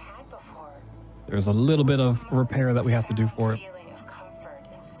 There's a little bit of repair that we have to do for it.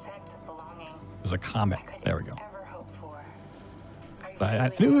 There's a comet. There we go. But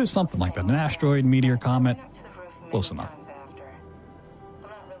I knew it was something like that. An asteroid, meteor, comet. Close enough.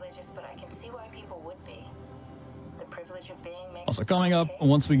 Also coming up,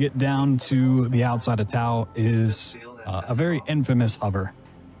 once we get down to the outside of Tau, is a very infamous hover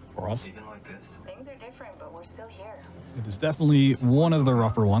for us. It is definitely one of the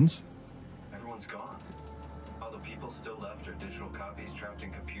rougher ones. Everyone's gone. All the people still left are digital copies trapped in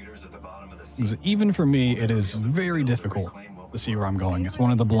computers at the bottom of the sea. Because even for me, it is very difficult to see where I'm going. It's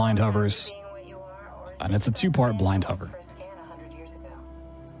one of the blind hovers, and it's a two-part blind hover.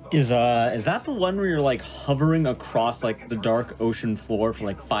 Is that the one where you're like hovering across like the dark ocean floor for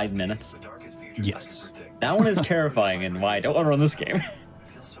like 5 minutes? Yes. That one is terrifying, and why I don't want to run this game.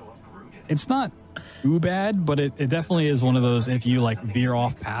 It's not too bad, but it definitely is one of those, if you like veer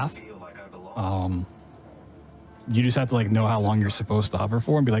off path, you just have to like know how long you're supposed to hover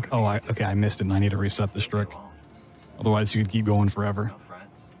for and be like, oh, okay, I missed it and I need to reset the trick. Otherwise you could keep going forever.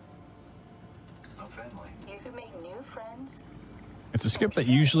 It's a skip that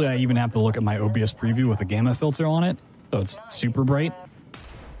usually I even have to look at my OBS preview with a gamma filter on it, so it's super bright.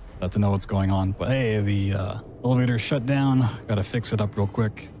 Not to know what's going on. But hey, the elevator shut down. Gotta fix it up real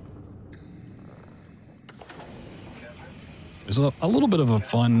quick. There's a little bit of a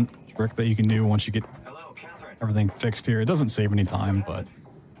fun trick that you can do once you get everything fixed here. It doesn't save any time, but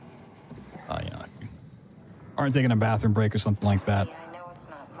you know, if you aren't taking a bathroom break or something like that,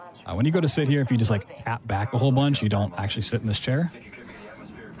 when you go to sit here, if you just like tap back a whole bunch, you don't actually sit in this chair.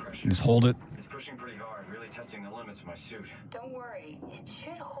 You just hold it. It's pushing pretty hard, really testing the limits of my suit. Don't worry, it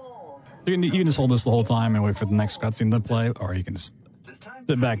should hold. You can just hold this the whole time and wait for the next cutscene to play, or you can just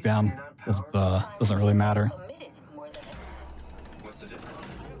sit back down. Doesn't really matter. What's the difference?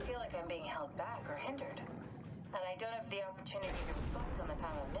 I don't feel like I'm being held back or hindered. And I don't have the opportunity to reflect on the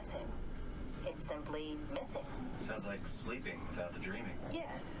time I'm missing. It's simply missing. Sounds like sleeping without the dreaming.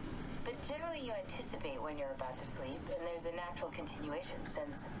 Yes, but generally you anticipate when you're about to sleep, and there's a natural continuation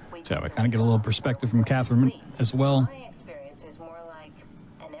since we... So I kind of get a little perspective from Catherine as well. My experience is more like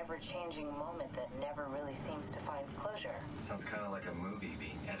an ever-changing moment that never really seems to find closure. Sounds kind of like a movie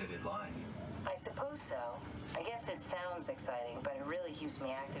being edited live. I suppose so. I guess it sounds exciting, but it really keeps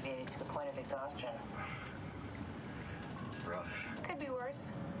me activated to the point of exhaustion. It's rough. Could be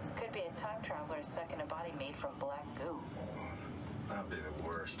worse. Could be a time traveler stuck in a body made from black goo. That'd be the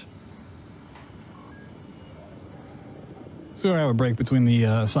worst. So I have a break between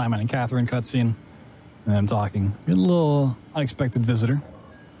the Simon and Catherine cutscene, and them talking. We had a little unexpected visitor.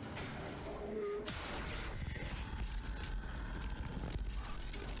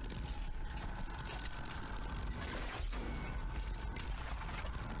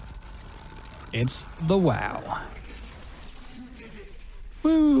 It's the WoW.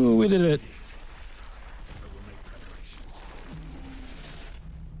 Woo, we did it.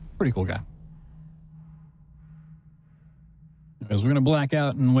 pretty cool guy. Anyways, we're going to black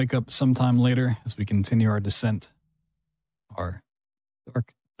out and wake up sometime later as we continue our descent. Our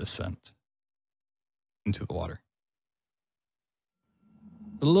dark descent into the water.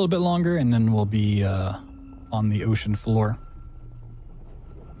 A little bit longer, and then we'll be on the ocean floor.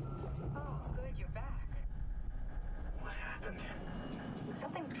 Oh, good, you're back. What happened?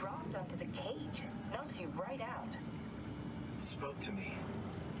 Something dropped onto the cage. Knocks you right out. It spoke to me.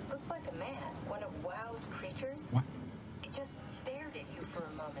 Looks like a man, one of WoW's creatures. What? It just stared at you for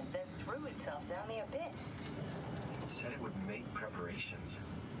a moment, then threw itself down the abyss. It said it would make preparations.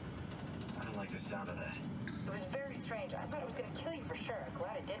 I don't like the sound of that. It was very strange. I thought it was going to kill you for sure.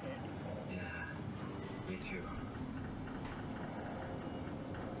 Glad it didn't. Yeah, me too.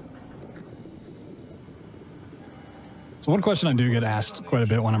 So one question I do get asked quite a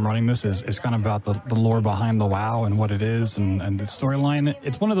bit when I'm running this is kind of about the lore behind the WoW and what it is and the storyline.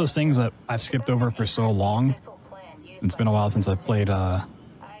 It's one of those things that I've skipped over for so long. It's been a while since I've played the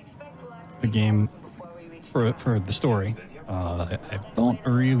game for the story. I don't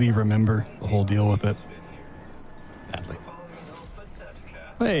really remember the whole deal with it. Badly.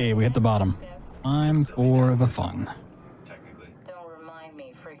 Hey, we hit the bottom. Time for the fun. Don't remind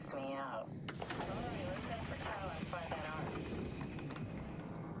me, freaks me out. Alright, let's head for tower and find that arm.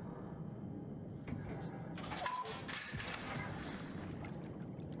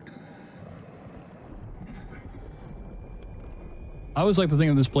 I always like to think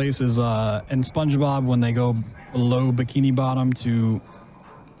of this place as in SpongeBob when they go below Bikini Bottom to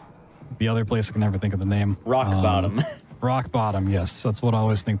the other place. I can never think of the name. Rock Bottom. Rock Bottom, yes. That's what I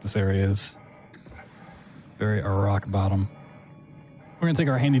always think this area is. Very a rock bottom. We're going to take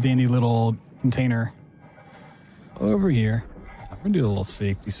our handy dandy little container over here. We're going to do a little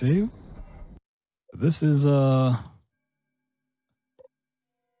safety save. This is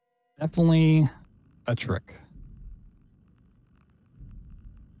definitely a trick.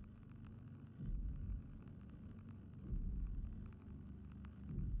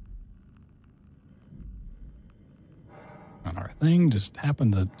 And our thing just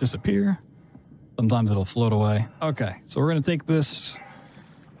happened to disappear. Sometimes it'll float away. Okay, so we're going to take this.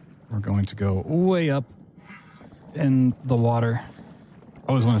 We're going to go way up in the water. I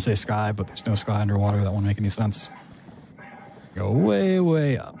always want to say sky, but there's no sky underwater. That won't make any sense. Go way,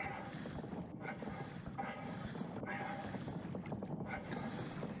 way up.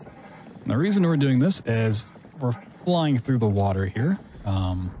 And the reason we're doing this is we're flying through the water here.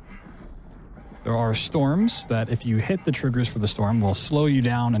 There are storms that if you hit the triggers for the storm will slow you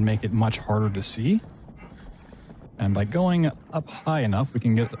down and make it much harder to see. And by going up high enough, we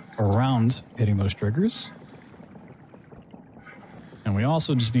can get around hitting those triggers. And we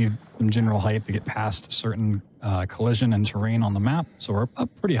also just need some general height to get past certain collision and terrain on the map. So we're up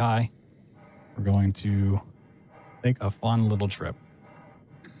pretty high. We're going to take a fun little trip.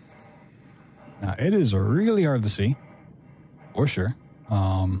 Now, it is really hard to see, for sure.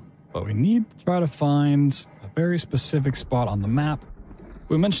 But we need to try to find a very specific spot on the map.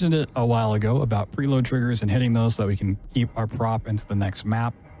 We mentioned it a while ago about preload triggers and hitting those so that we can keep our prop into the next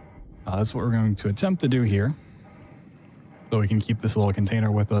map. That's what we're going to attempt to do here. So we can keep this little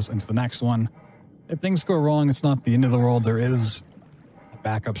container with us into the next one. If things go wrong, it's not the end of the world. There is a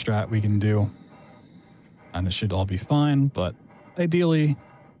backup strat we can do. And it should all be fine, but ideally,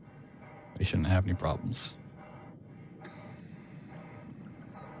 we shouldn't have any problems.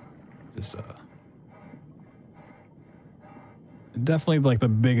 Just definitely like the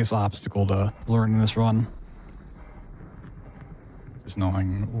biggest obstacle to learning this run. Just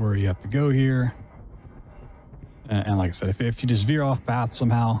knowing where you have to go here. And like I said, if you just veer off path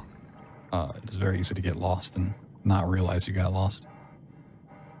somehow, it's very easy to get lost and not realize you got lost.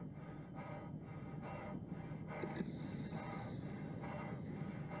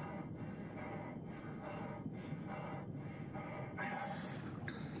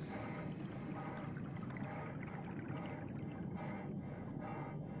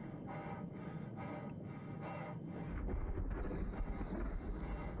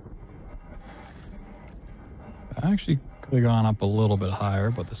 I actually could have gone up a little bit higher,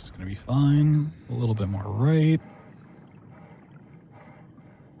 but this is going to be fine. A little bit more right.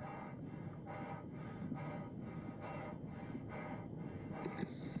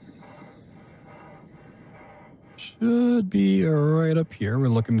 Should be right up here. We're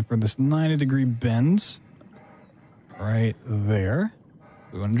looking for this 90-degree bend. Right there.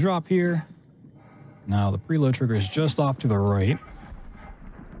 We want to drop here. Now the preload trigger is just off to the right.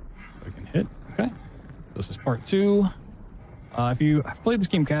 We can hit. Okay. This is part 2. If you have played this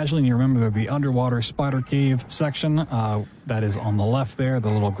game casually and you remember the underwater spider cave section, that is on the left there, the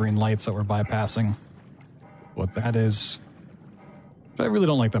little green lights that we're bypassing. What that is, I really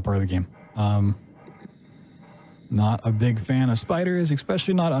don't like that part of the game. Not a big fan of spiders,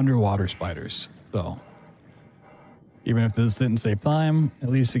 especially not underwater spiders. So even if this didn't save time, at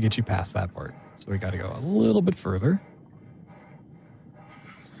least to get you past that part. So we got to go a little bit further.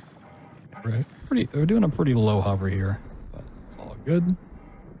 We're doing a pretty low hover here, but it's all good.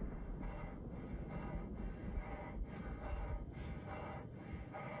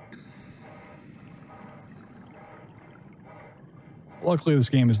 Luckily, this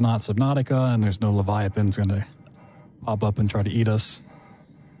game is not Subnautica, and there's no Leviathans going to pop up and try to eat us.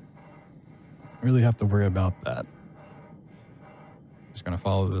 Really have to worry about that. Just going to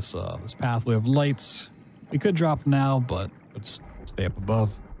follow this this pathway of lights. We could drop now, but let's stay up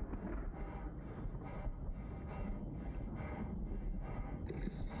above.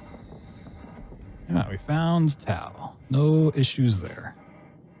 Yeah, we found Tau. No issues there,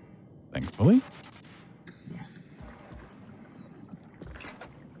 thankfully.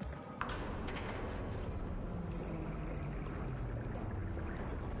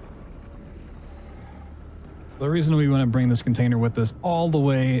 The reason we want to bring this container with us all the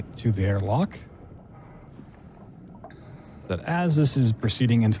way to the airlock, that as this is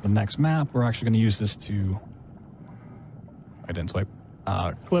proceeding into the next map, we're actually going to use this to, I didn't swipe,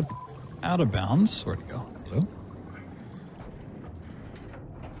 clip out of bounds. Where'd it go? Hello?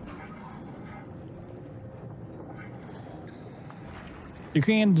 You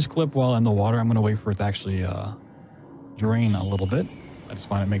can just clip while in the water. I'm going to wait for it to actually drain a little bit. I just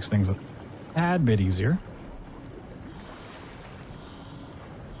find it makes things a tad bit easier.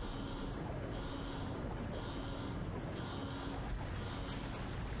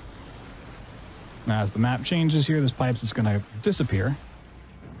 Now, as the map changes here, this pipe's just going to disappear.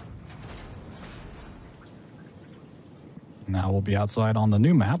 Now we'll be outside on the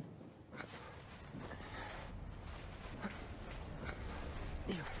new map.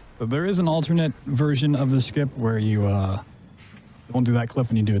 But there is an alternate version of the skip where you don't do that clip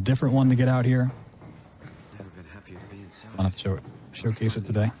and you do a different one to get out here. Never been happier to be inside. I'll have to showcase it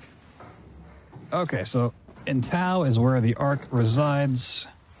today. Okay, so in Tau is where the Ark resides.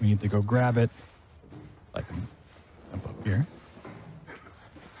 We need to go grab it. I can jump up here.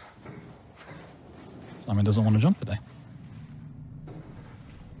 Simon doesn't want to jump today.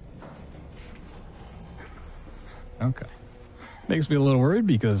 Okay. Makes me a little worried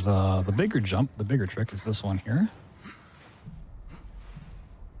because the bigger jump, the bigger trick is this one here.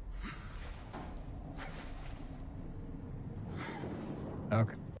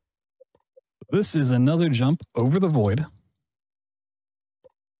 Okay. This is another jump over the void.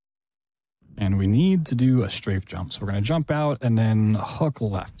 And we need to do a strafe jump. So we're going to jump out and then hook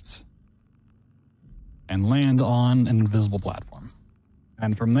left. And land on an invisible platform.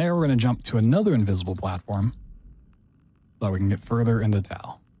 And from there, we're going to jump to another invisible platform. So that we can get further into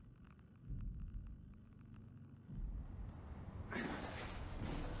Tau.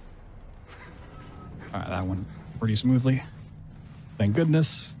 Alright, that went pretty smoothly. Thank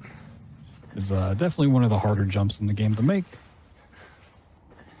goodness. It's definitely one of the harder jumps in the game to make.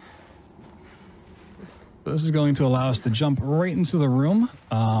 So this is going to allow us to jump right into the room.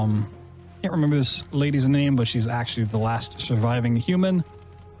 Can't remember this lady's name, but she's actually the last surviving human.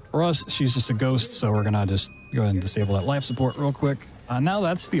 For us, she's just a ghost, so we're gonna just go ahead and disable that life support real quick. Now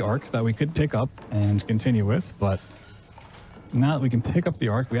that's the Ark that we could pick up and continue with, but now that we can pick up the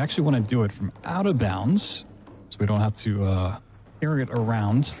Ark, we actually want to do it from out of bounds, so we don't have to carry it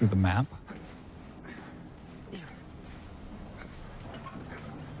around through the map.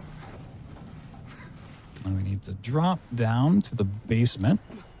 And we need to drop down to the basement.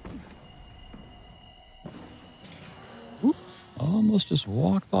 Oop, almost just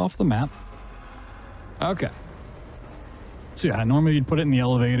walked off the map. Okay. So yeah, normally you'd put it in the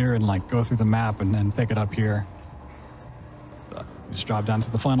elevator and like go through the map and then pick it up here. So just drop down to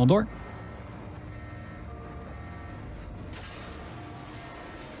the final door.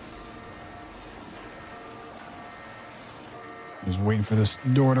 Just waiting for this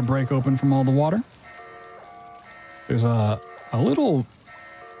door to break open from all the water. There's a little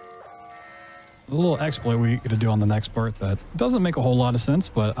exploit we get to do on the next part that doesn't make a whole lot of sense,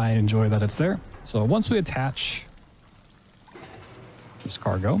 but I enjoy that it's there. So once we attach this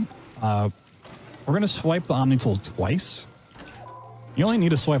cargo, we're going to swipe the Omni tool twice. You only need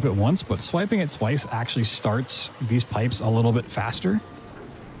to swipe it once, but swiping it twice actually starts these pipes a little bit faster.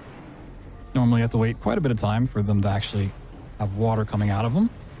 Normally you have to wait quite a bit of time for them to actually have water coming out of them.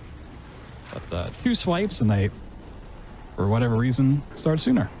 But 2 swipes and they for whatever reason, start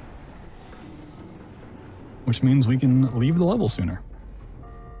sooner. Which means we can leave the level sooner.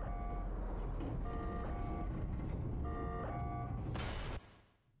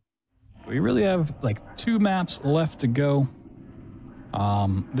 We really have like 2 maps left to go.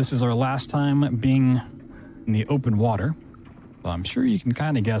 This is our last time being in the open water. So I'm sure you can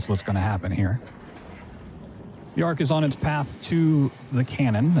kind of guess what's going to happen here. The Ark is on its path to the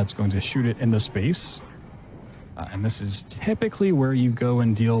cannon that's going to shoot it into space. And this is typically where you go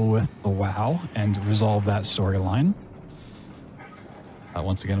and deal with the WoW and resolve that storyline.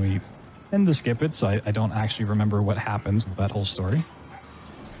 Once again, we tend to skip it, so I don't actually remember what happens with that whole story.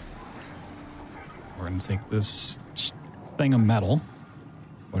 We're going to take this thing of metal,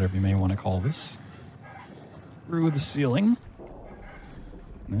 whatever you may want to call this, through the ceiling.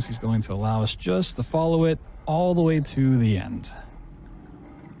 And this is going to allow us just to follow it all the way to the end.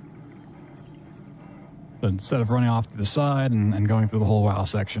 But instead of running off to the side and going through the whole WoW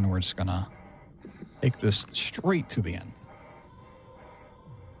section, we're just gonna take this straight to the end.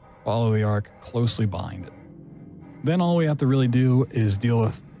 Follow the Ark closely behind it. Then all we have to really do is deal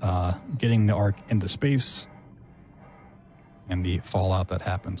with getting the Ark into space and the fallout that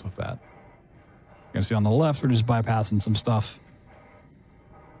happens with that. You can see on the left, we're just bypassing some stuff.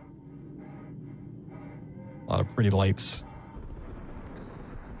 A lot of pretty lights.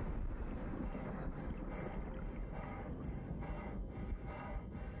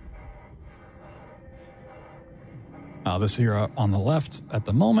 This here on the left at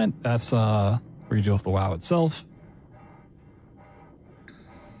the moment, that's where you deal with the WoW itself.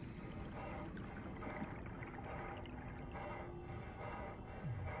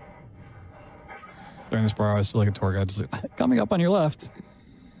 During this part, I always feel like a tour guide, just like, coming up on your left,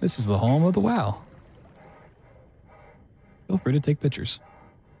 this is the home of the WoW. Feel free to take pictures.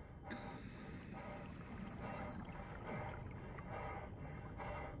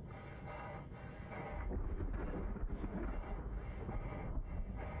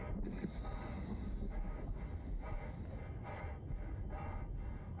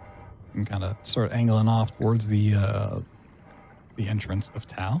 And kind of start angling off towards the entrance of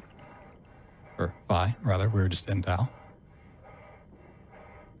Tau. Or Phi, rather. We were just in Tau.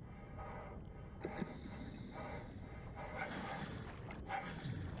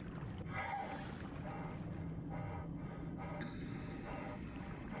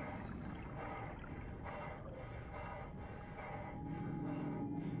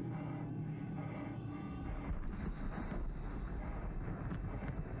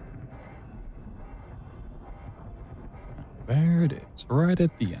 There it is, right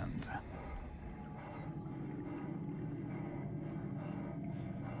at the end.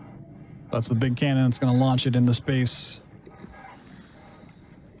 That's the big cannon that's going to launch it into space.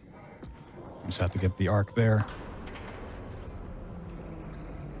 Just have to get the Ark there.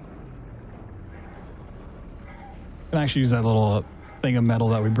 Can actually use that little thing of metal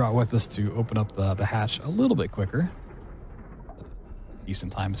that we brought with us to open up the hatch a little bit quicker.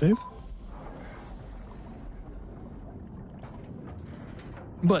 Decent time save.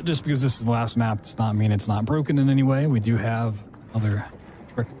 But just because this is the last map does not mean it's not broken in any way. We do have another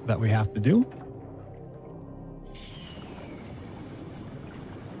trick that we have to do.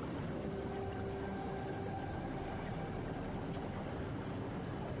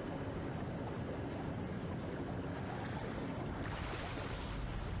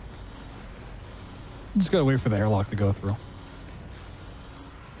 Just gotta wait for the airlock to go through.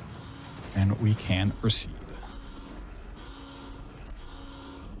 And we can proceed.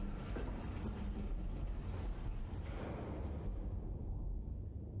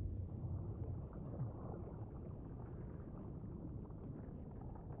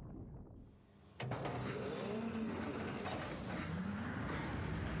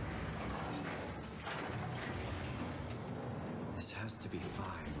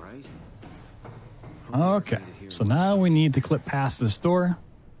 Okay, so now we need to clip past this door.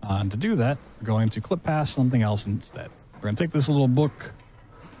 And to do that, we're going to clip past something else instead. We're going to take this little book.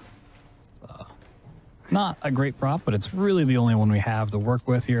 Not a great prop, but it's really the only one we have to work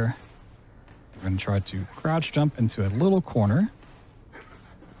with here. We're going to try to crouch jump into a little corner.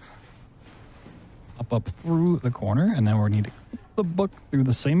 Up through the corner, and then we need to clip the book through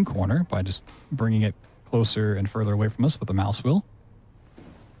the same corner by just bringing it closer and further away from us with the mouse wheel.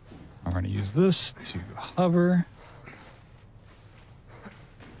 I'm going to use this to hover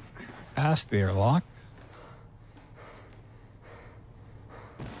past the airlock.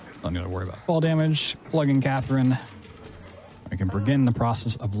 Don't need to worry about fall damage. Plug in Catherine. We can begin the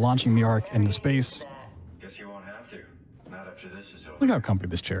process of launching the Ark into space. Guess you won't have to. Not after this is over. Look how comfy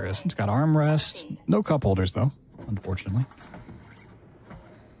this chair is. It's got armrests. No cup holders, though. unfortunately.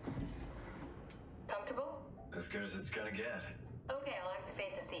 Comfortable? As good as it's gonna get. Okay, I'll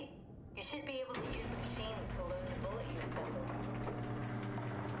activate the seat. You should be able to use the machines to load the bullet you assembled.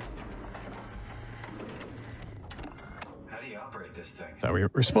 How do you operate this thing? So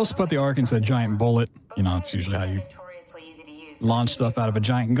we're supposed to put the arc into a giant bullet. You know, it's usually how you launch stuff out of a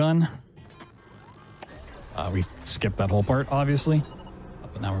giant gun. We skipped that whole part, obviously.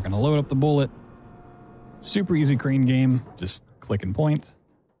 But now we're going to load up the bullet. Super easy crane game. Just click and point.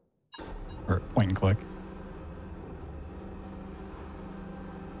 Or point and click.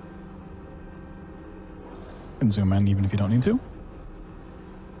 And zoom in even if you don't need to.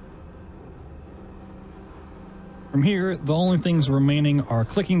 From here, the only things remaining are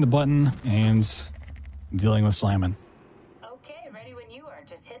clicking the button and dealing with Simon. Okay, ready when you are.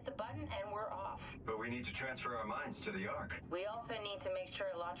 Just hit the button and we're off. But we need to transfer our minds to the Ark. We also need to make sure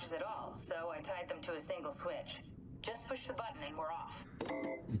it launches at all, so I tied them to a single switch. Just push the button and we're off. Here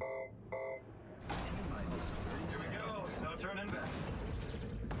we go. No turning back.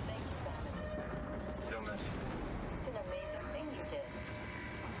 Thank you, Simon. Don't mention. It's an amazing thing you did.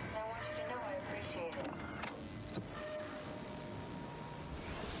 And I want you to know I appreciate it.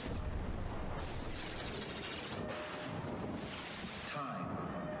 Time,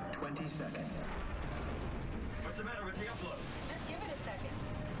 20 seconds. What's the matter with the upload? Just give it a second.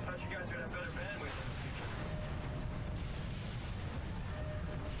 Thought you guys would have better bandwidth.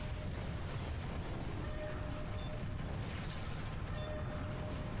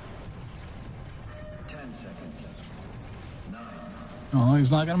 Oh,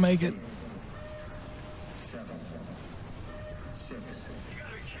 he's not gonna make it. 7, 6, You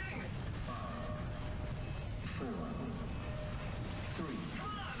gotta be kidding me. 5, 4, 3,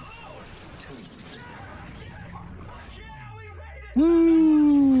 2. Yeah, we made it!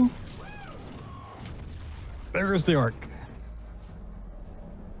 Woo! There's the arc.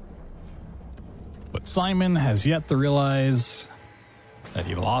 But Simon has yet to realize that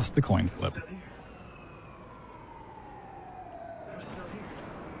he lost the coin flip. Still here. I'm still here.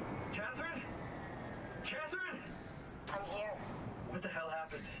 Catherine? Catherine? I'm here. What the hell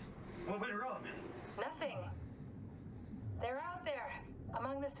happened? What went wrong? Nothing. They're out there,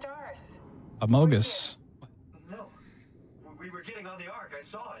 among the stars. Amogus. No. We were getting on the Ark. I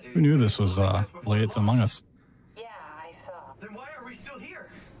saw it. Who knew this was related to Among Us? Yeah, I saw. Then why are we still here?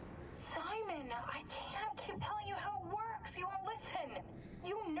 Simon, I can't keep telling you how it works. You won't listen.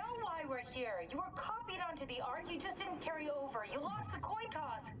 You know why we're here. You were copied onto the Ark. You just didn't carry over. You lost the coin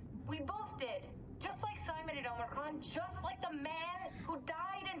toss. We both did. Just like Simon at Omicron, just like the man who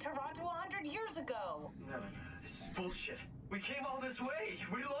died in Toronto 100 years ago. No. This is bullshit. We came all this way.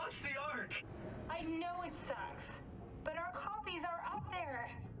 We launched the Ark. I know it sucks, but our copies are up there.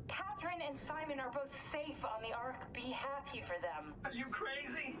 Catherine and Simon are both safe on the Ark. Be happy for them. Are you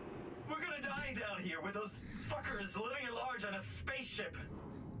crazy? We're gonna die down here with those fuckers living at large on a spaceship.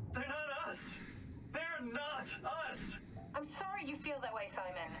 They're not us. They're not us. I'm sorry you feel that way,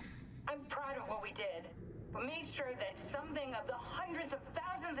 Simon. I'm proud of what we did. We made sure that something of the hundreds of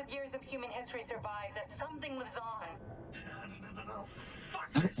thousands of years of human history survives, that something lives on. No.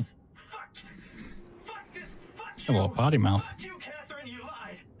 Fuck this. Fuck this. Fuck you. A little potty mouth. Fuck you, Catherine. You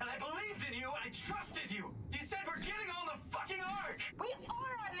lied. And I believed in you. I trusted you. You said we're getting on the fucking Ark. We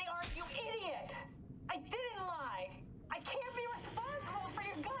are on the Ark, you idiot! I didn't lie. I can't be responsible for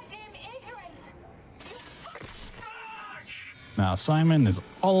your goddamn ignorance. Fuck! Now Simon is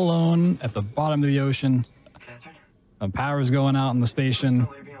all alone at the bottom of the ocean. Catherine? The power's going out in the station.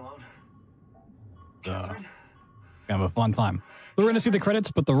 Don't leave me alone. Catherine? Have a fun time. We're going to see the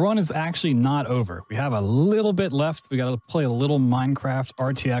credits, but the run is actually not over. We have a little bit left. We got to play a little Minecraft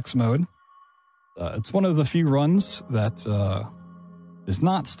RTX mode. It's one of the few runs that does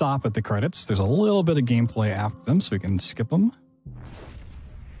not stop at the credits. There's a little bit of gameplay after them, so we can skip them.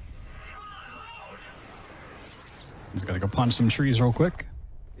 Just got to go punch some trees real quick.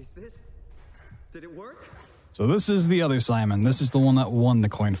 Is this? Did it work? So this is the other Simon. This is the one that won the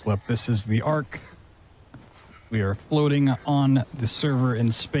coin flip. This is the Ark. We are floating on the server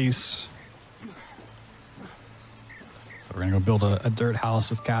in space. So we're gonna go build a dirt house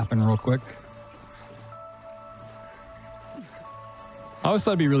with Catherine real quick. I always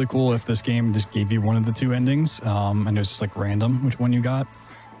thought it'd be really cool if this game just gave you one of the two endings, and it was just like random which one you got.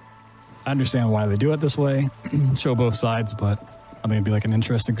 I understand why they do it this way, show both sides, but I think it'd be like an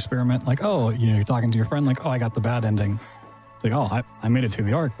interesting experiment. Like, oh, you know, you're talking to your friend, like, oh, I got the bad ending. It's like, oh, I made it to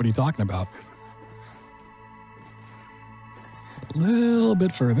the Ark. What are you talking about? A little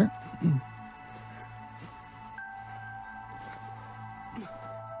bit further.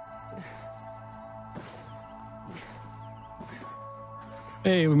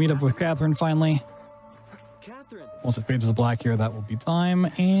 Hey, we meet up with Catherine finally. Catherine. Once it fades to black here, that will be time.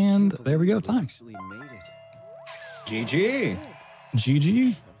 And there we go, time. Actually made it. GG. GG.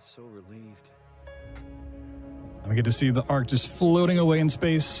 I'm so relieved. And we get to see the Ark just floating away in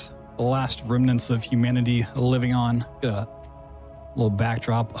space. The last remnants of humanity living on. Get a little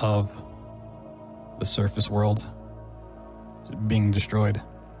backdrop of the surface world being destroyed.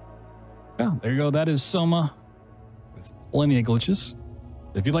 Yeah, there you go. That is SOMA with plenty of glitches.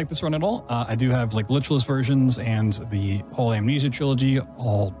 If you like this run at all, I do have like glitchless versions and the whole Amnesia trilogy,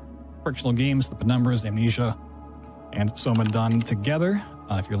 all frictional games, the Penumbras, Amnesia, and SOMA done together,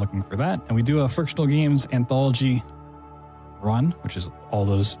 if you're looking for that. And we do a frictional games anthology run, which is all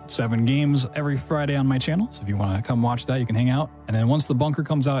those 7 games every Friday on my channel. So if you want to come watch that, you can hang out. And then once the bunker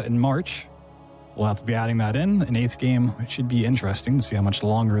comes out in March, we'll have to be adding that in. An 8th game, it should be interesting to see how much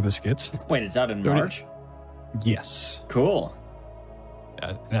longer this gets. Wait, it's out in March? Yes. Cool.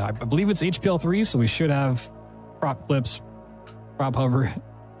 I believe it's HPL3, so we should have prop clips, prop hover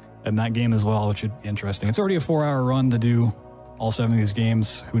in that game as well, which should be interesting. It's already a 4-hour run to do all 7 of these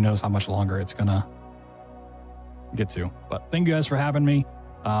games. Who knows how much longer it's gonna get to. But thank you guys for having me.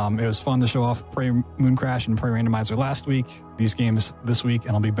 It was fun to show off Prey Moon Crash and Prey Randomizer last week, these games this week,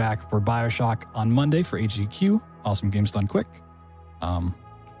 and I'll be back for BioShock on Monday for GDQ. Awesome Games Done Quick.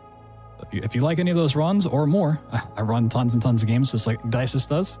 If you like any of those runs or more, I run tons and tons of games just like Dices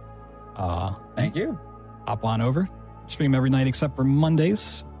does. Thank you. Hop on over. Stream every night except for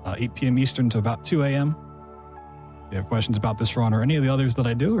Mondays, 8 p.m. Eastern to about 2 a.m. If you have questions about this run or any of the others that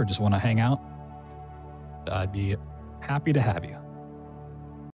I do or just want to hang out, I'd be happy to have you.